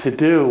proved to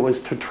do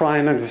was to try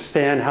and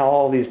understand how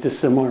all these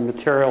dissimilar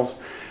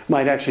materials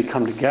might actually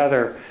come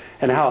together,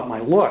 and how it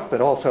might look, but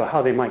also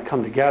how they might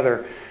come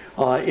together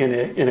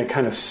in a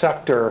kind of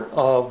sector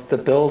of the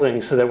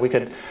building, so that we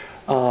could,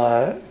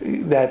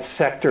 that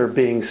sector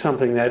being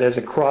something that as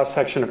a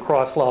cross-section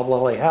across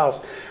Loblolly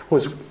House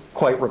was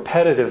quite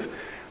repetitive,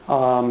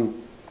 so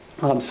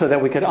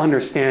that we could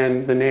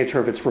understand the nature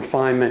of its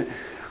refinement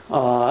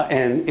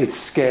and its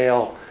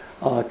scale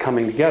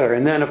coming together.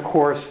 And then, of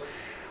course,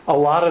 a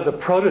lot of the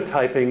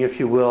prototyping, if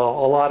you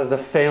will, a lot of the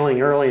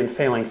failing early and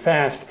failing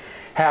fast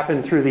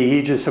happened through the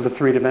aegis of a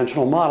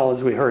three-dimensional model,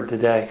 as we heard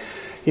today.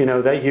 You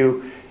know, that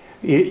you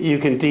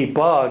can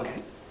debug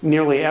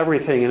nearly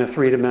everything in a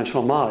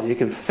three-dimensional model. You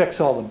can fix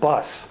all the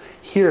busts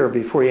here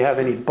before you have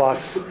any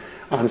busts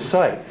on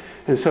site.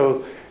 And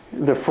so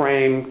the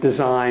frame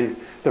design,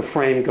 the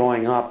frame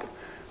going up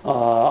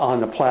on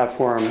the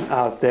platform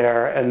out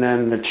there, and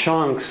then the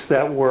chunks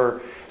that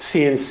were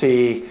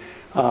CNC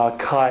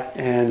cut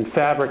and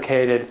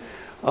fabricated,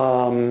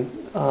 off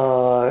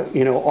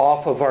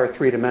of our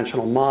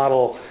three-dimensional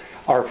model,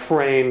 are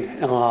framed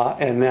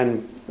and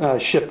then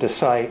shipped to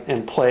site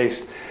and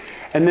placed.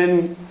 And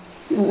then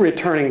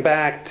returning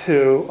back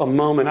to a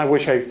moment, I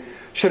wish I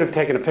should have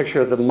taken a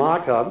picture of the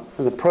mock-up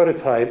and the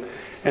prototype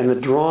and the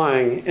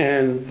drawing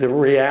and the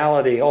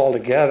reality all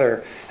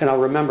together, and I'll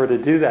remember to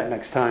do that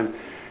next time.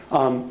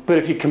 But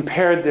if you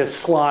compared this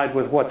slide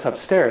with what's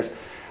upstairs,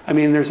 I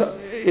mean,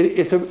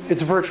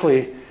 it's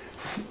virtually,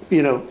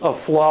 a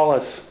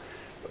flawless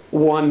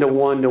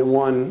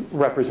one-to-one-to-one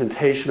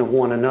representation of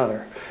one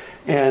another.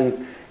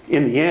 And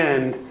in the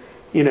end,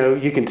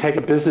 you can take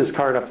a business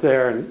card up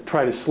there and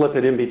try to slip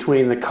it in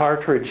between the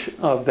cartridge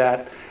of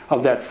that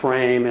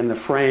frame and the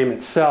frame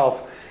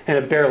itself, and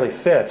it barely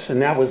fits.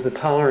 And that was the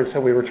tolerance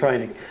that we were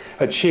trying to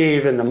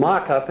achieve in the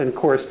mock-up. And of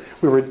course,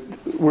 we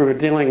were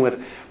dealing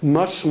with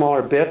much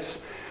smaller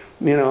bits,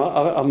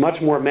 a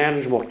much more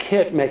manageable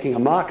kit making a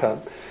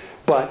mock-up.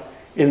 But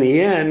in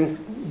the end,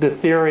 the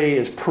theory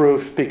is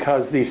proof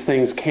because these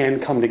things can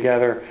come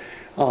together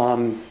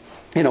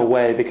in a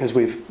way, because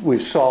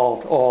we've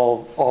solved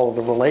all of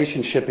the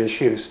relationship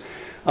issues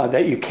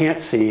that you can't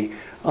see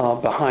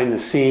behind the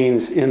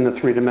scenes in the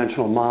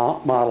three-dimensional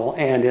model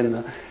and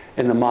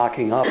in the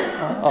mocking up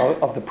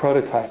of the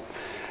prototype.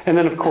 And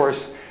then, of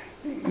course,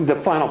 the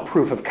final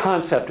proof of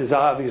concept is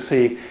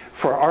obviously,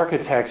 for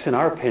architects, in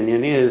our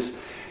opinion, is,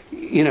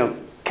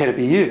 can it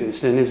be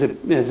used, and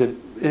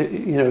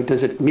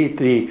does it meet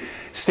the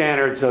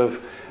standards of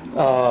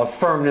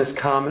firmness,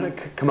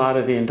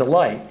 commodity, and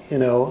delight?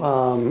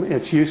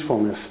 Its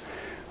usefulness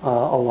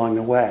along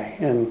the way.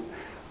 And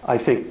I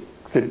think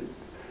the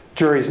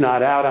jury's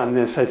not out on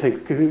this. I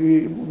think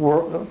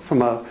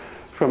from a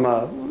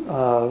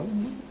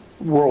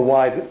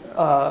worldwide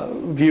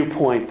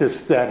viewpoint,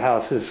 that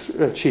house has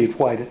achieved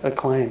wide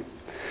acclaim.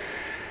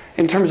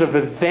 In terms of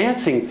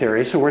advancing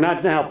theory, so we're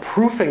not now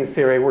proofing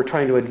theory, we're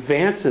trying to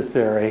advance the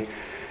theory,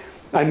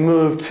 I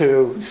moved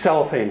to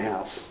cellophane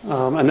house.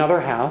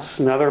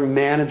 Another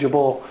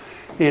manageable,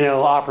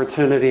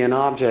 opportunity and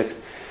object.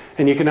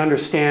 And you can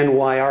understand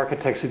why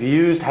architects have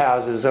used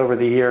houses over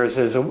the years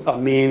as a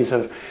means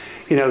of,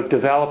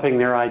 developing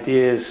their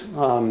ideas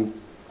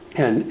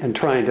and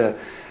trying to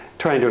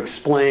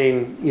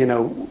explain,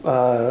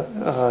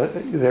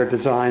 their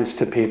designs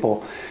to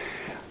people.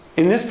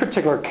 In this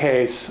particular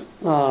case,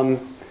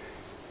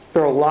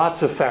 there are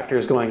lots of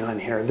factors going on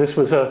here. This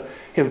was an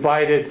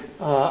invited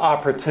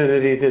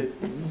opportunity to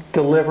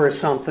deliver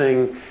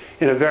something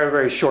in a very,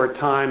 very short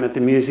time at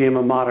the Museum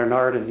of Modern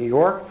Art in New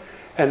York,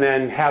 and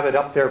then have it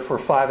up there for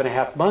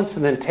 5.5 months,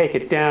 and then take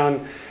it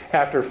down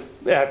after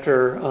that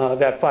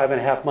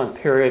 5.5 month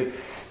period.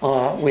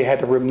 We had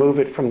to remove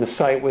it from the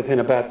site within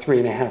about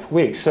 3.5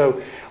 weeks.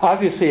 So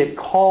obviously it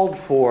called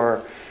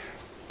for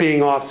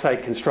being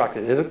off-site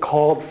constructed. It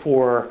called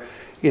for,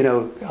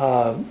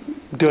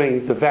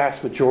 doing the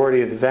vast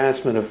majority of the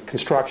advancement of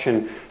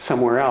construction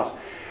somewhere else.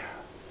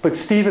 But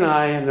Steve and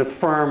I and the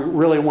firm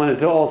really wanted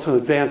to also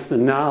advance the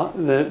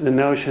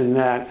notion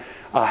that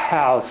a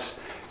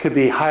house could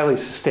be highly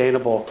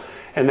sustainable,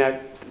 and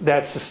that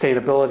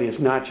sustainability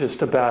is not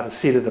just about a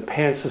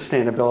seat-of-the-pants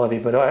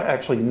sustainability, but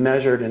actually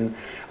measured in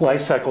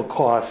life cycle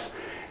costs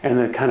and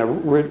the kind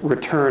of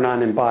return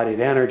on embodied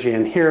energy.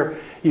 And here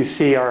you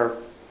see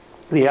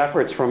the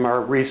efforts from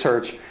our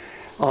research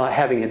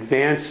having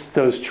advanced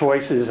those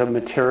choices of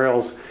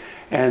materials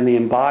and the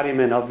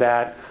embodiment of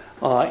that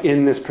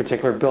in this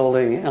particular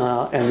building,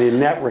 and the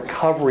net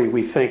recovery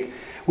we think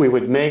we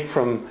would make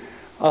from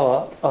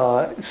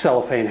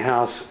cellophane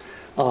house,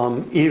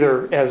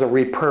 either as a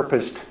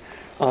repurposed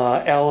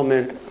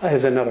element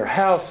as another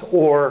house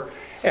or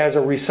as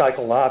a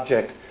recycled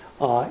object,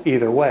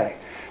 either way.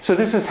 So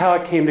this is how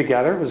it came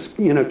together. It was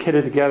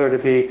kitted together to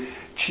be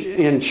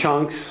in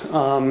chunks,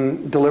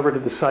 delivered to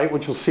the site,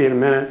 which you'll see in a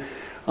minute,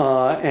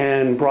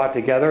 and brought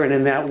together. And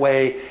in that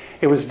way,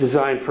 it was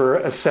designed for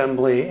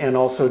assembly and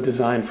also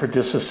designed for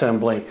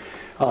disassembly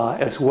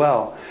as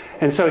well.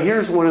 And so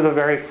here's one of the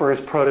very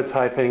first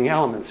prototyping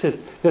elements.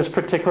 This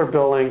particular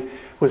building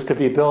was to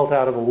be built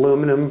out of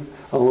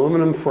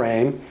aluminum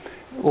frame,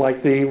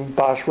 like the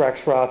Bosch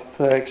Rexroth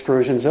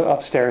extrusions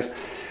upstairs.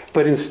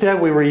 But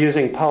instead we were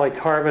using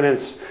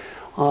polycarbonates,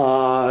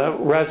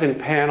 resin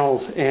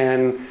panels,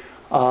 and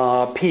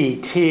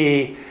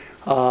PET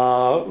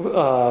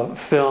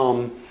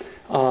film,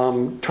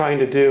 trying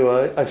to do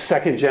a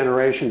second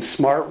generation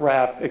smart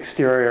wrap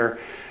exterior,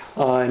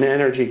 an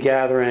energy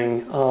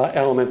gathering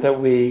element that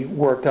we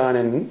worked on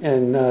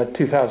in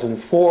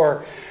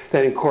 2004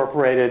 that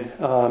incorporated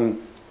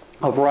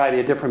a variety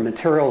of different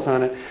materials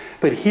on it.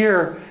 But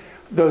here,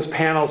 those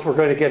panels were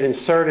going to get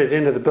inserted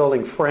into the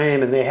building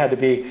frame, and they had to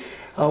be,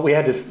 we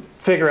had to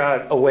figure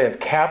out a way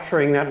of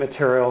capturing that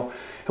material,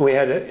 and we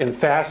had to, and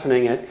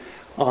fastening it,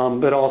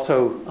 but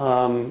also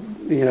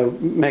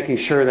making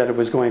sure that it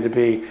was going to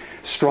be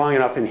strong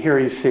enough. And here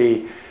you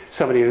see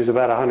somebody who's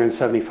about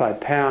 175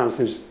 pounds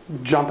who's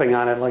jumping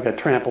on it like a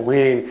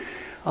trampoline.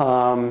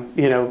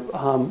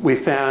 We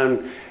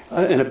found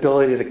an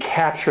ability to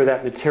capture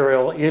that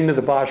material into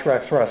the Bosch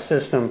Rexroth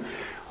system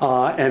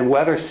and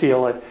weather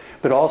seal it,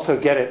 but also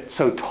get it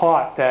so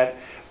taut that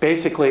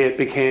basically it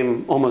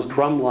became almost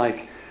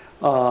drum-like,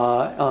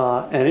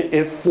 and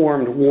it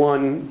formed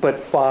one but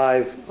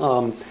five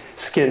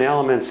skin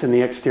elements in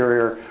the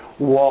exterior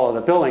wall of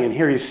the building. And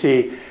here you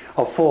see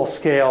a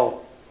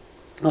full-scale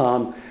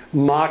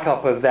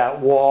mock-up of that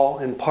wall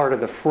and part of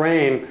the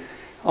frame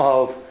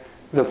of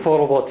the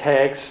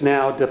photovoltaics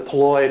now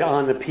deployed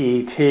on the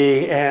PET,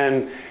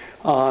 and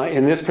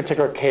in this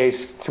particular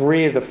case,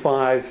 3 of the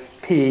 5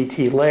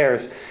 PET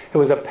layers. It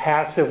was a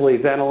passively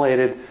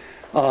ventilated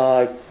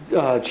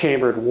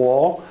chambered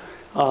wall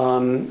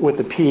with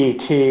the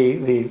PET,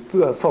 the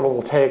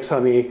photovoltaics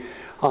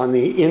on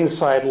the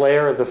inside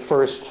layer of the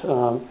first,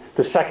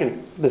 the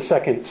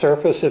second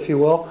surface, if you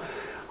will.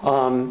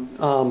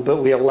 But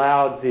we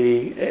allowed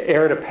the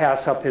air to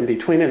pass up in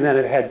between, and then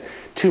it had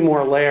 2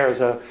 more layers,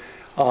 a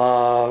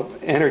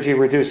energy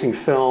reducing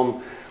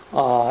film,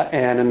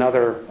 and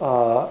another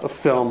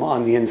film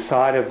on the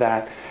inside of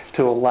that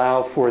to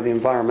allow for the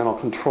environmental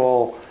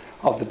control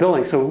of the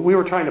building. So we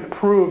were trying to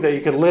prove that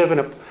you could live in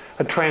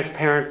a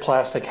transparent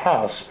plastic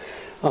house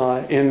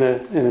in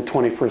the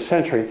 21st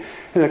century.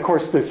 And of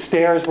course the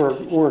stairs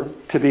were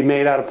to be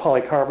made out of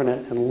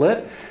polycarbonate and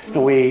lit,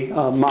 and we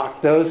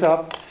mocked those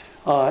up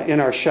in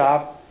our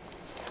shop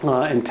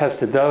and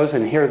tested those,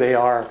 and here they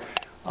are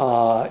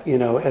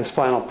as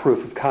final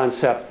proof of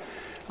concept,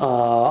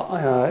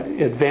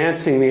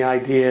 advancing the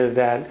idea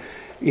that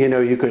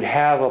you could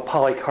have a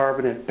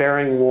polycarbonate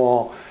bearing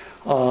wall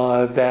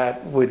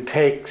that would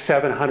take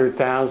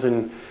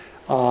 700,000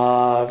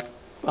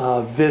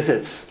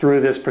 visits through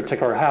this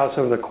particular house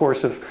over the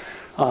course of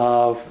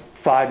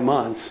 5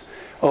 months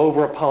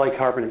over a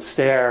polycarbonate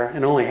stair,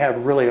 and only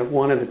have really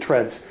one of the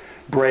treads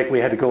break. We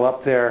had to go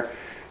up there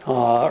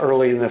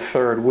early in the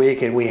 3rd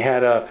week, and we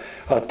had a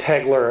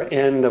tegler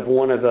end of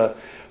one of the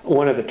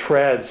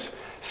treads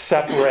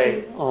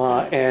separate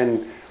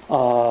and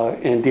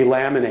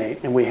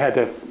delaminate, and we had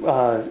to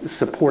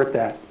support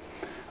that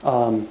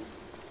along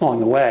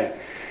the way.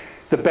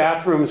 The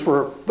bathrooms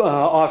were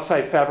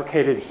off-site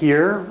fabricated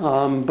here,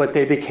 but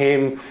they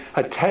became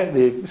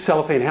the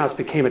cellophane house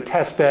became a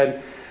test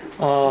bed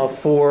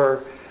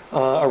for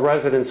a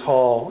residence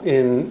hall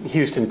in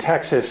Houston,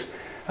 Texas,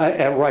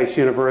 at Rice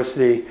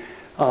University,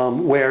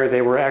 where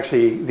they were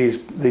actually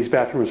these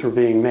bathrooms were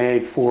being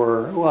made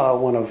for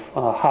one of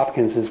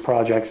Hopkins's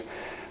projects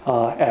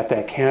at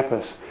that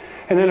campus.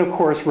 And then, of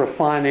course,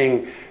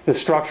 refining the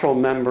structural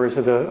members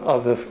of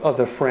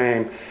the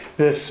frame.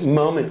 This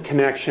moment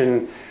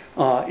connection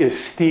is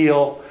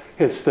steel.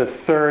 It's the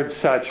 3rd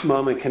such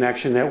moment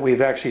connection that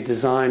we've actually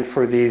designed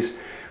for these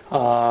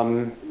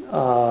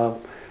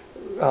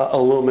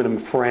aluminum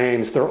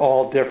frames. They're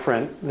all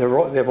different.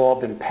 They've all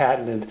been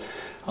patented,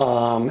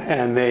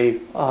 and they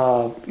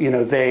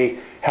they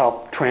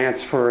help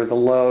transfer the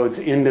loads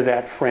into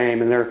that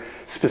frame, and they're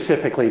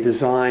specifically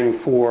designed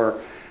for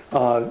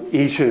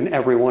each and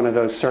every one of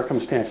those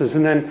circumstances.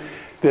 And then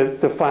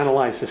the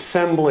finalized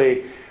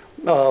assembly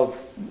of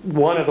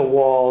one of the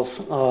walls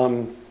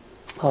and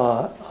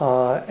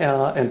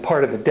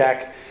part of the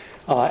deck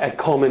at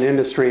Coleman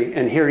Industry.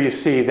 And here you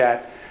see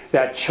that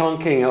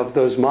chunking of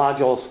those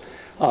modules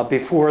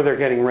before they're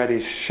getting ready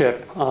to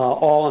ship,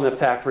 all in the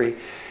factory.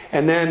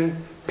 And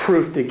then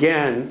proofed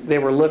again. They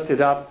were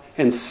lifted up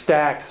and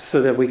stacked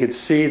so that we could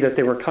see that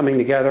they were coming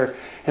together,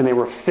 and they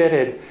were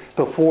fitted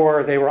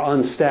before they were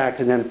unstacked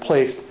and then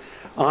placed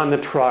on the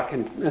truck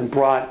and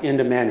brought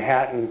into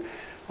Manhattan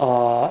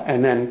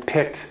and then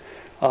picked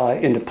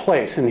into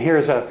place. And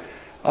here's a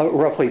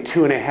roughly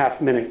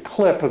 2.5-minute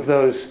clip of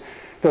those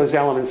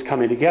elements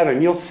coming together.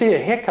 And you'll see a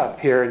hiccup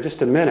here in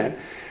just a minute.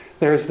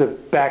 There's the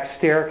back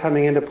stair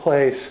coming into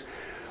place.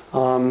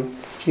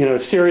 A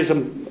series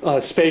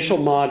of spatial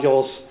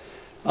modules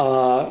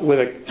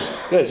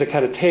as a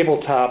kind of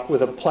tabletop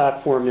with a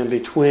platform in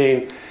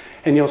between.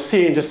 And you'll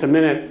see in just a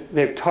minute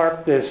they've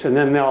tarped this, and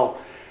then they'll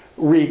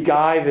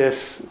re-guy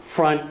this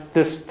front.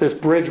 This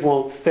bridge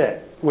won't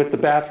fit with the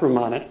bathroom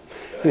on it.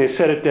 And they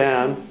set it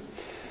down.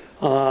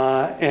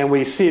 And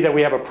we see that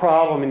we have a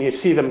problem, and you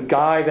see them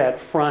guy that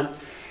front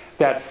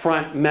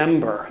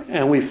member.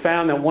 And we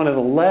found that one of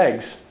the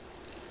legs,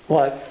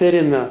 while it fit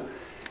in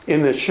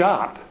the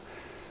shop,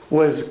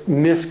 was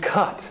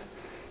miscut.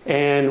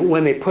 And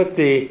when they put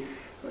the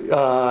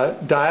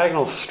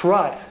diagonal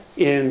strut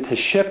in to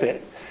ship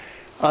it,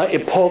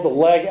 it pulled the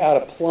leg out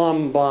of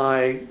plumb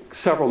by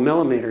several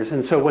millimeters.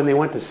 And so when they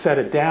went to set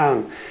it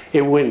down,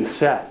 it wouldn't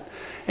set.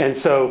 And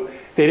so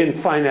they didn't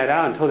find that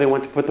out until they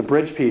went to put the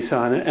bridge piece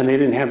on it, and they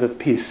didn't have the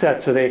piece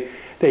set. So they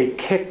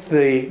kicked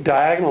the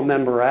diagonal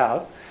member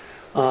out,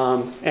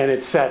 and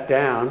it sat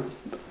down,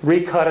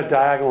 recut a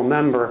diagonal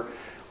member,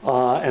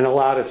 and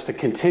allowed us to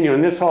continue.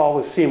 And this all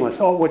was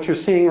seamless. Oh, what you're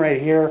seeing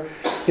right here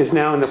is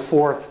now in the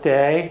 4th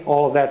day.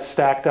 All of that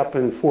stacked up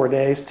in 4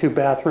 days, 2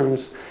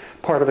 bathrooms,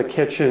 part of a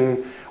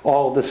kitchen,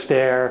 all of the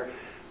stair,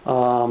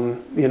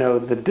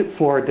 the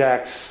floor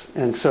decks,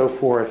 and so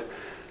forth.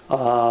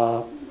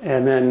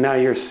 And then now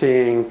you're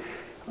seeing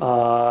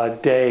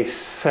day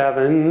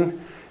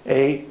 7,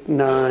 8,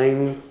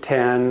 9,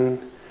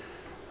 10,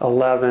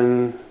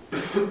 11,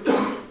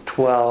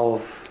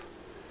 12,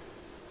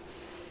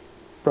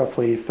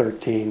 roughly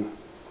 13,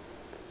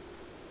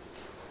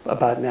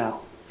 about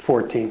now,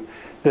 14.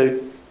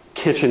 The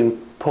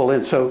kitchen pulled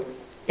in. So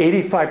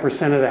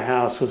 85% of the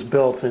house was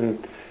built in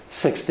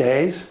 6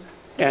 days,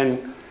 and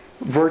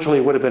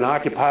virtually would have been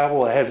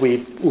occupiable had we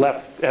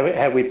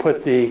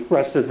put the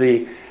rest of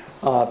the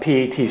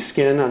PET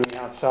skin on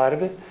the outside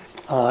of it.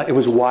 It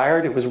was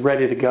wired, it was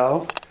ready to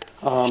go,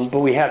 but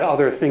we had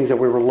other things that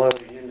we were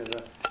loading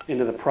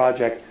into the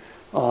project,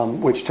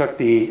 which took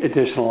the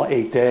additional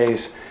 8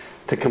 days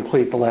to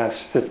complete the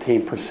last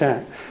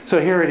 15%.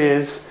 So here it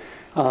is,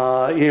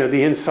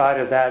 the inside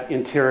of that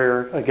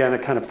interior, again, a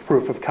kind of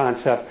proof of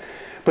concept,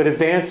 but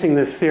advancing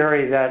the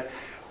theory that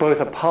both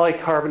a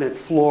polycarbonate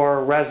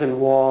floor, resin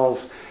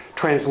walls,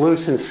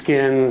 translucent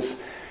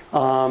skins,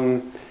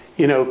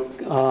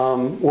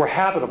 were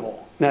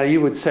habitable. Now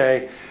you would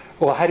say,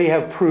 well, how do you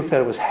have proof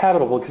that it was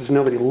habitable because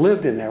nobody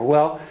lived in there?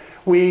 Well,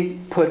 we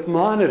put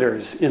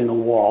monitors in the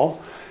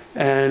wall,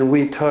 and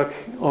we took,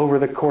 over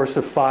the course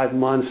of 5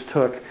 months,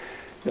 took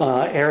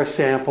air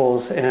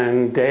samples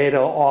and data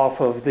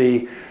off of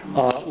the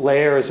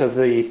layers of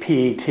the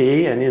PET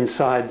and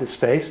inside the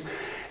space.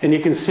 And you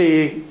can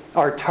see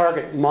our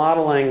target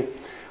modeling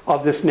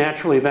of this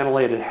naturally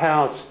ventilated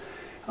house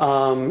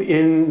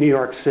in New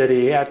York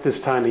City at this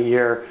time of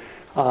year,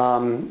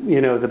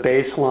 the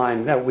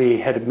baseline that we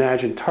had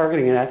imagined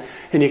targeting that.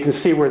 And you can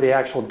see where the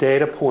actual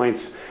data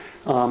points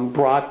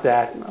brought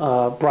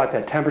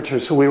that temperature.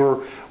 So we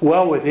were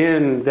well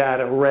within that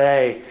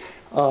array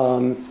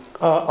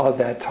of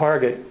that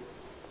target,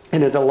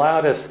 and it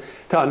allowed us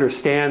to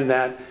understand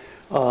that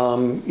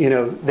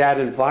that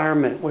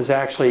environment was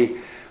actually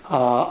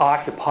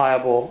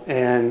occupiable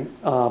and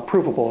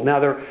provable. Now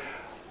there are a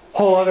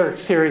whole other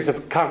series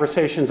of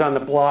conversations on the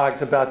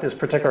blogs about this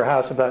particular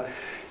house, about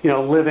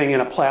living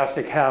in a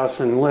plastic house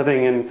and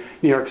living in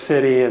New York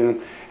City,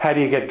 and how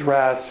do you get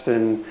dressed,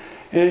 and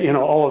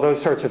all of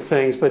those sorts of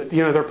things. But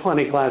there are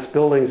plenty of glass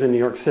buildings in New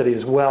York City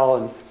as well,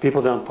 and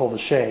people don't pull the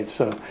shades.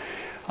 So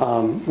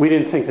we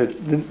didn't think that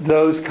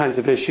those kinds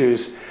of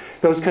issues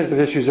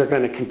are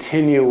going to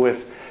continue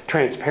with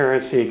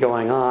transparency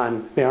going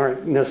on. They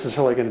aren't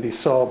necessarily going to be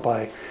solved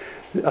by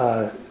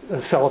a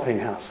cellophane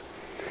house.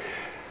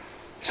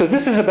 So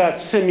this is about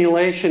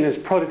simulation as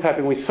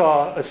prototyping. We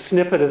saw a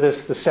snippet of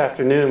this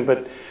afternoon,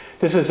 but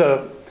this is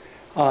a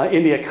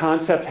India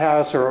concept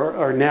house,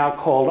 or now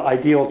called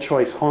Ideal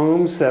Choice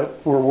Homes, that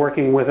we're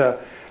working with a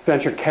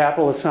venture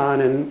capitalist on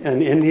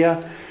in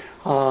India.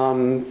 A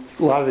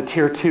lot of the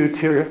tier 2,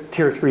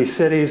 tier 3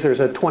 cities.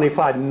 There's a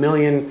 25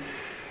 million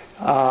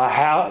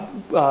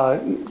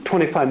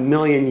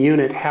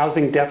unit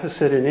housing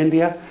deficit in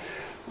India,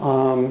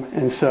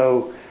 and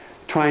so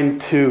trying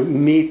to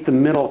meet the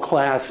middle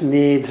class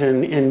needs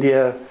in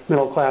India,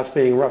 middle class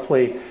being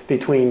roughly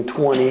between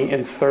 $20,000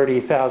 and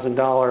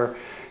 $30,000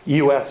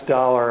 US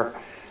dollar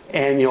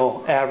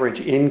annual average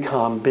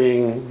income,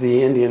 being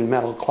the Indian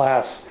middle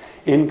class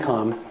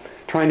income.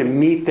 Trying to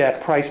meet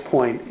that price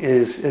point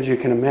is, as you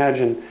can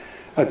imagine,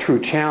 a true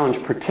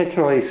challenge,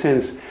 particularly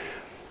since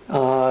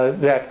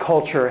that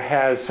culture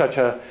has such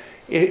a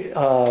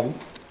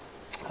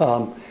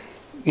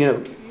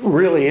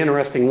really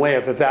interesting way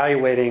of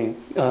evaluating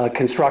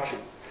construction.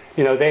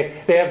 They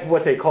have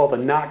what they call the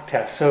knock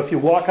test. So if you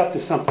walk up to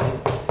something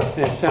and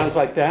it sounds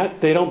like that,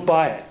 they don't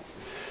buy it.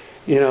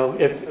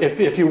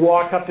 If you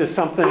walk up to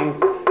something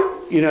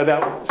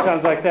that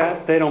sounds like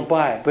that, they don't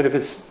buy it. But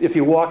if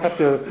you walk up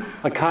to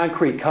a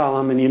concrete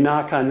column and you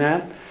knock on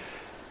that,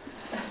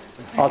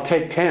 I'll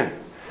take 10.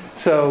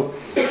 So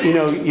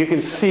you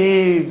can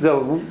see the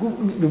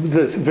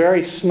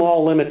very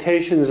small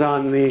limitations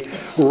on the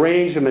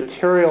range of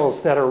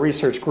materials that our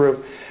research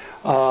group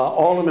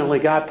ultimately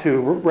got to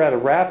rather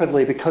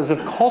rapidly because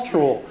of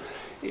cultural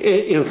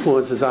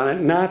influences on it,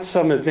 not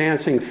some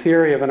advancing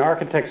theory of an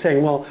architect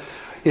saying, well,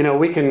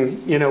 we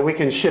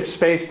can ship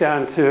space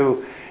down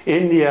to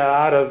India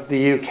out of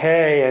the UK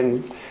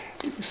and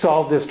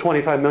solve this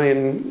 25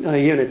 million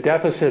unit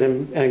deficit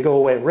and go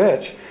away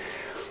rich.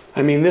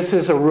 I mean, this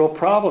is a real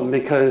problem,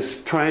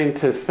 because trying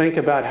to think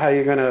about how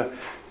you're going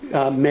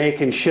to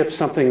make and ship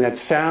something that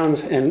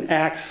sounds and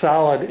acts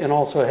solid and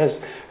also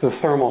has the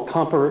thermal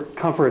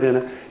comfort in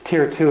a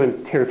tier 2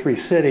 and tier 3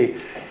 city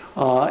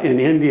in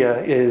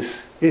India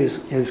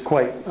is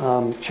quite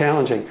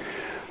challenging.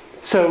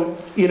 So,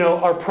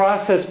 our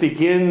process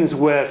begins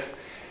with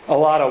a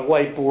lot of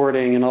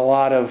whiteboarding and a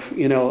lot of,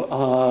 a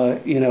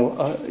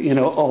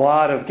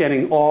lot of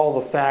getting all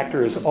the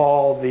factors,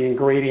 all the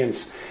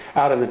ingredients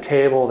out on the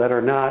table that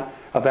are not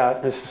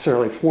about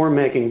necessarily form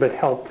making, but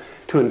help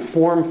to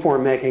inform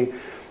form making.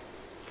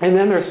 And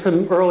then there's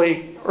some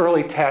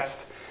early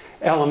test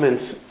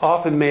elements,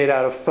 often made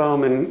out of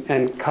foam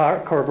and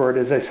cardboard,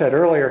 as I said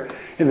earlier,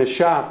 in the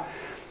shop.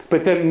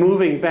 But then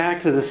moving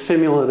back to the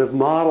simulative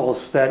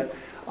models that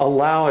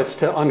allow us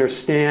to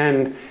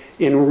understand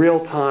in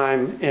real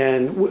time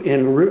and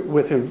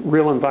with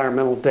real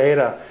environmental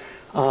data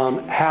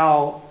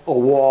how a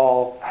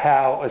wall,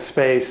 how a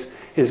space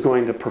is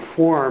going to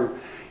perform.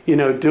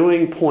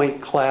 Doing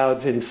point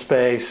clouds in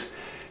space,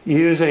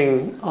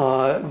 using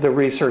the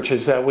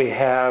researches that we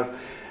have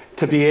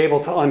to be able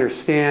to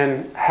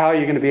understand how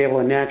you're going to be able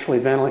to naturally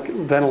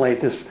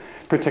ventilate this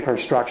particular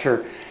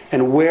structure,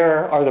 and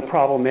where are the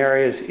problem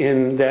areas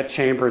in that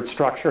chambered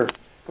structure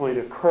going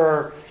to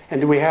occur, and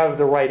do we have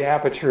the right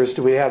apertures?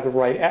 Do we have the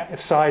right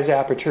size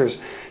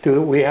apertures?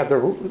 Do we have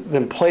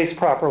them placed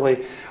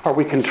properly? Are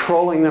we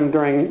controlling them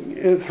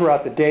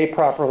throughout the day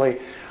properly?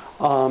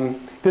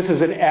 This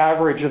is an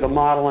average of the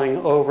modeling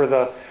over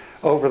the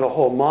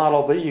whole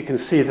model, but you can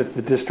see that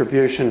the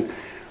distribution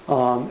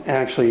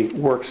actually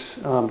works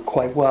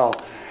quite well.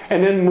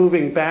 And then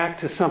moving back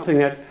to something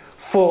that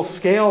full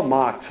scale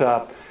mocks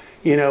up,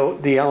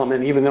 the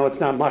element, even though it's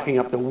not mocking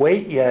up the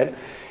weight yet,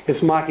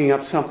 it's mocking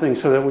up something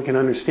so that we can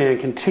understand,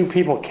 can 2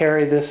 people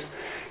carry this?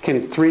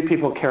 Can 3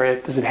 people carry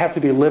it? Does it have to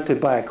be lifted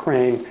by a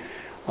crane?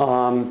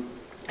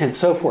 And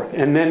so forth.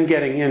 And then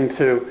getting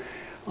into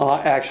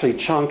actually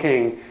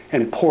chunking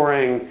and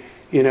pouring,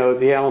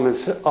 the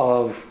elements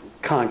of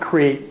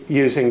concrete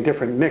using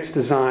different mix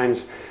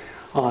designs.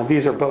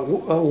 These are but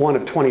one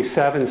of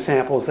 27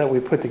 samples that we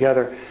put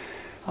together.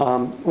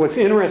 What's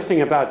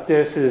interesting about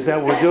this is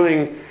that we're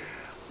doing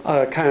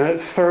kind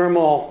of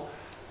thermal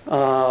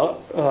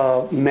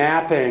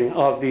mapping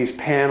of these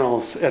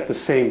panels at the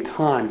same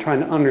time,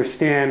 trying to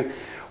understand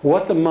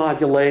what the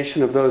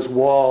modulation of those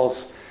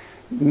walls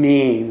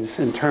means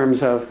in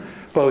terms of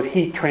both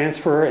heat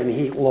transfer and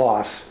heat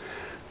loss,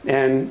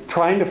 and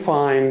trying to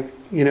find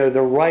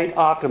the right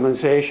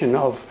optimization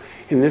of,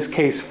 in this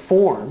case,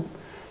 form,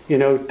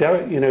 dimpling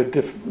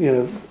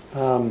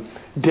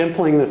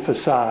the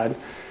facade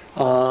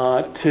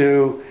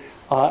to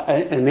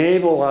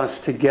enable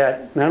us to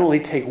get, not only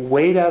take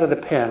weight out of the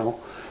panel,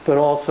 but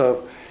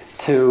also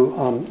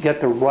to get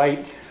the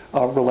right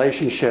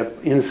relationship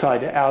inside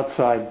to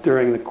outside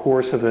during the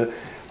course of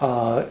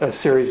a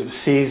series of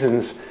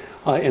seasons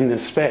in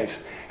this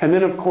space. And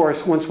then, of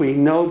course, once we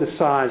know the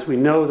size, we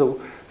know the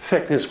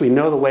thickness, we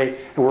know the weight,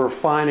 and we're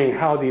refining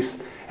how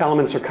these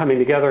elements are coming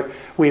together,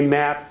 we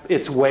map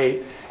its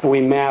weight, and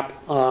we map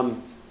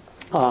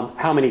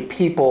how many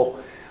people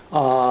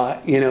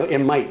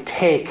it might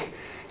take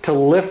to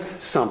lift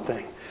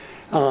something.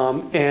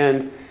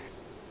 And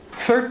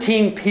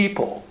 13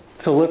 people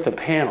to lift a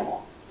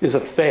panel is a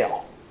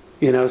fail.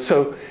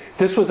 So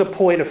this was a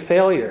point of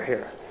failure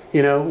here.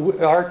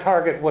 Our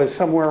target was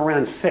somewhere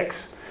around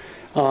 6.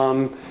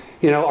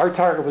 Our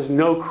target was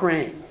no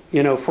crane,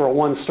 for a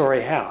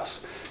 1-story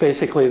house.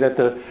 Basically that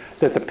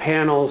the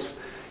panels,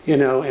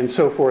 and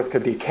so forth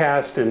could be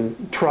cast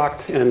and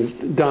trucked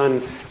and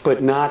done,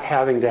 but not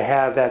having to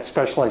have that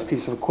specialized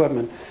piece of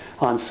equipment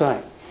on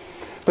site.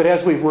 But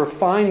as we've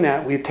refined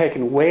that, we've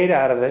taken weight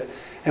out of it,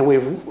 and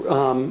we've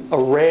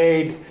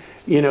arrayed,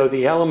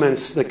 the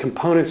elements, the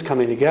components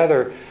coming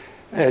together.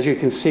 As you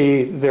can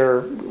see,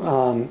 they're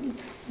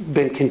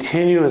been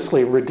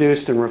continuously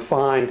reduced and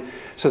refined,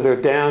 so they're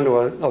down to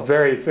a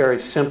very, very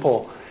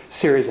simple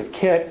series of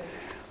kit.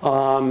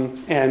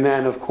 And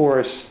then, of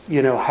course,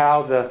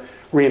 how the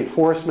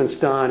reinforcement's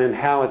done and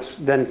how it's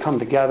then come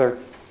together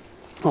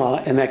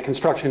and that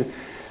construction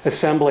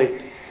assembly,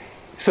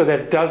 so that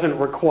it doesn't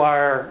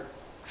require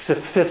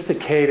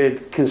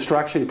sophisticated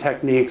construction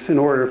techniques in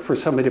order for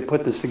somebody to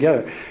put this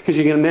together. Because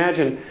you can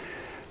imagine,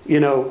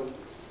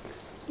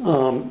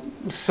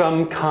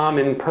 some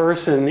common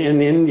person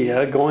in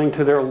India going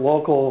to their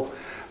local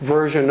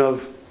version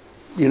of,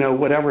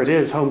 whatever it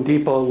is, Home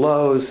Depot,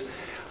 Lowe's,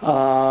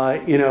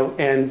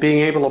 and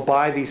being able to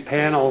buy these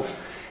panels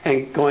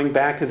and going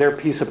back to their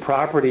piece of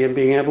property and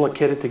being able to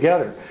kit it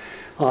together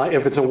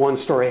if it's a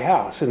 1-story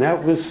house. And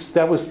that was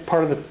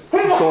part of the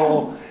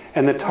goal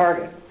and the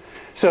target.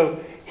 So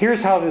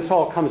here's how this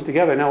all comes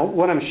together. Now,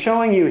 what I'm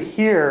showing you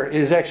here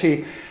is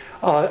actually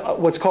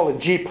what's called a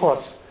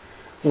G+1,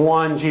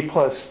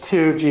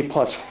 G+2,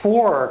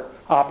 G+4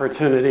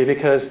 opportunity,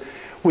 because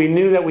we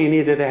knew that we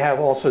needed to have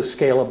also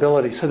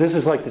scalability. So this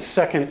is like the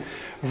second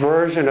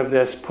version of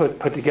this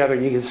put together.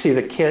 You can see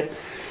the kit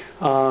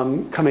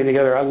coming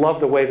together. I love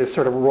the way this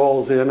sort of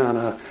rolls in on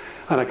a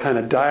kind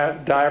of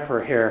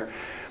diaper here.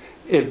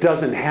 It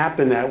doesn't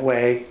happen that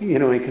way,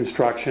 in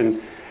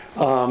construction.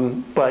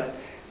 So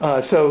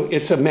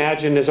it's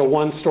imagined as a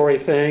 1-story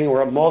thing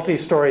or a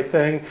multi-story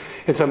thing.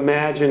 It's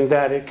imagined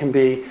that it can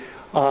be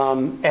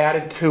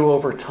added to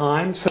over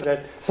time, so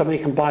that somebody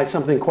can buy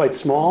something quite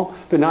small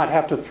but not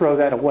have to throw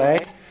that away,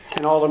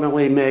 and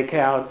ultimately make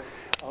out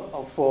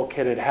a full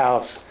kitted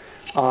house,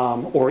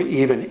 or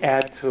even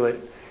add to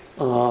it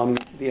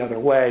the other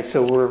way.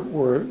 So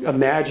we're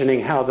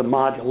imagining how the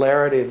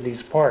modularity of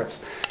these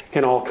parts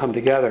can all come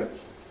together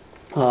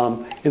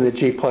in the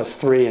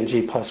G+3 and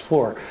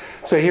G+4.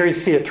 So here you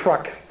see a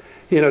truck,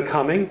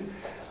 coming.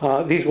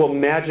 These will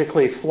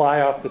magically fly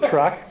off the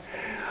truck.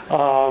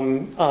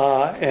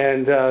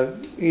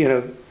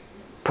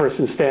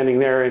 Person standing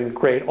there in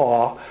great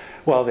awe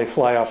while they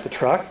fly off the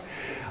truck.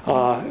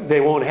 They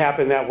won't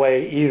happen that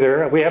way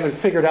either. We haven't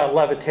figured out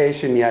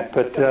levitation yet,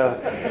 but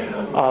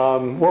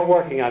we're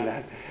working on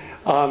that.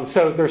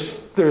 So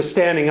they're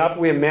standing up.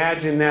 We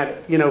imagine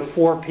that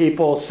 4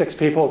 people, 6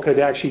 people could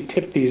actually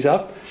tip these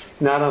up,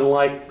 not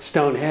unlike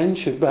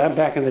Stonehenge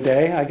back in the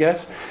day, I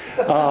guess.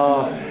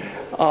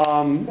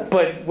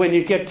 But when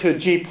you get to a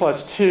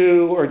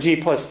G+2 or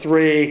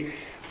G+3,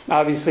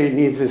 obviously it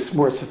needs this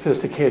more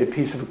sophisticated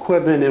piece of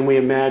equipment, and we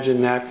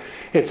imagine that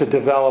it's a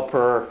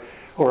developer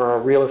or a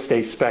real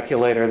estate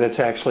speculator that's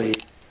actually,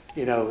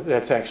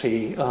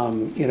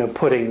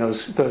 putting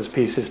those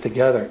pieces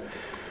together.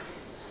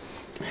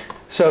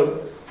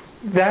 So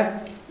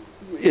that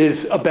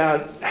is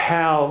about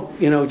how,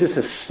 just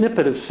a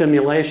snippet of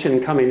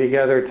simulation coming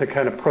together to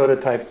kind of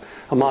prototype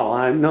a model.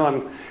 I know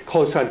I'm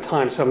close on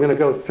time, so I'm going to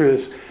go through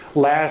this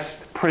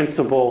last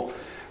principle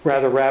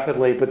rather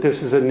rapidly, but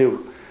this is a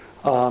new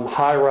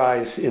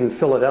high-rise in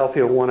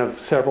Philadelphia, one of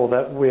several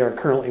that we are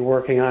currently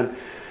working on.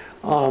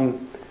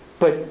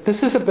 But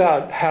this is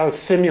about how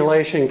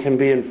simulation can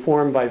be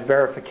informed by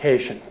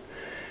verification.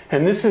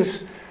 And this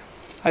is,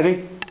 I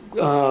think,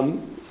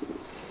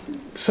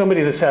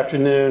 somebody this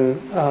afternoon,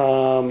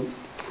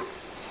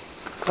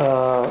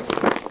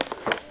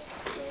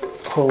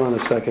 hold on a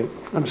second,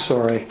 I'm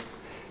sorry.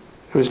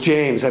 It was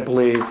James, I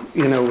believe,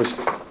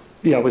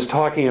 was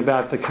talking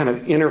about the kind of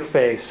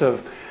interface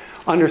of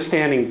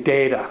understanding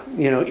data,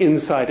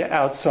 inside to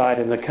outside,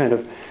 and the kind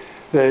of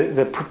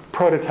the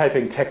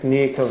prototyping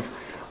technique of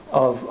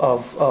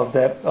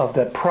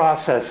that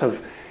process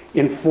of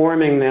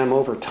informing them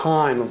over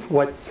time of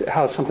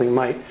how something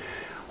might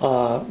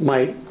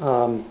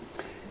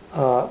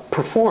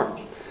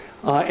perform,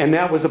 and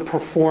that was a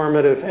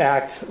performative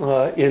act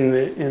in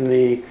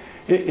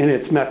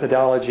its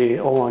methodology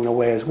along the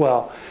way as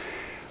well.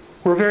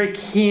 We're very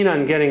keen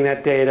on getting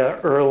that data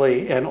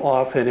early and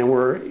often, and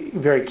we're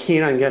very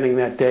keen on getting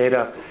that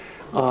data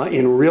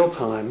in real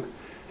time.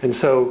 And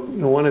so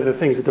one of the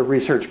things that the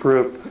research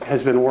group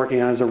has been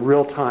working on is a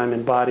real-time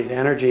embodied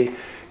energy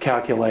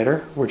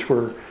calculator, which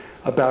we're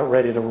about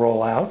ready to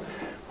roll out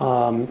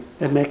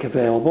and make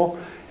available.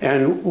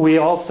 And we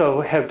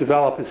also have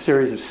developed a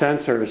series of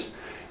sensors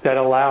that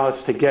allow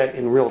us to get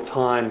in real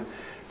time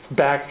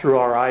back through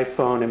our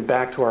iPhone and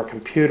back to our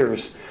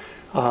computers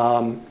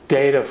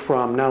data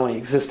from not only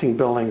existing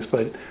buildings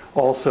but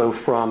also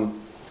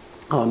from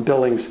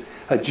buildings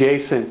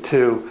adjacent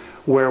to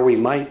where we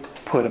might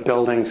put a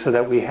building, so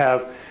that we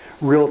have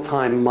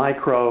real-time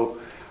micro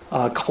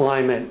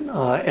climate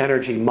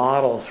energy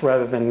models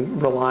rather than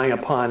relying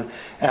upon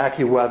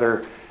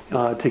AccuWeather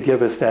to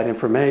give us that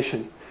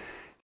information.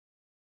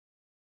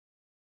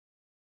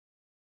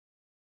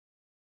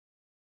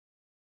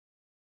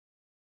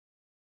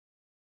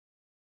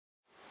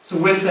 So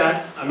with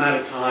that, I'm out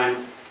of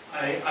time.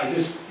 I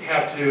just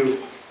have to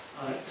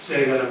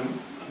say that I'm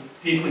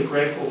deeply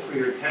grateful for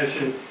your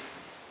attention.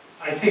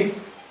 I think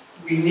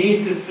we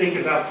need to think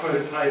about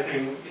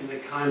prototyping in the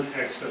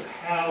context of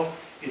how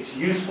it's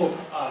useful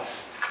to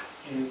us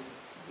in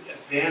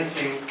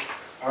advancing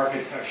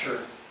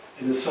architecture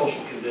in the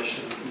social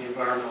condition, in the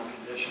environmental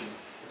condition.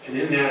 And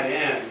in that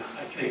end,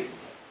 I think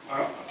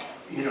our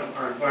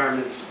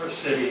environments, our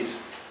cities,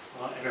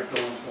 and our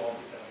buildings will all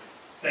be better.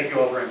 Thank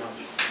you all very much.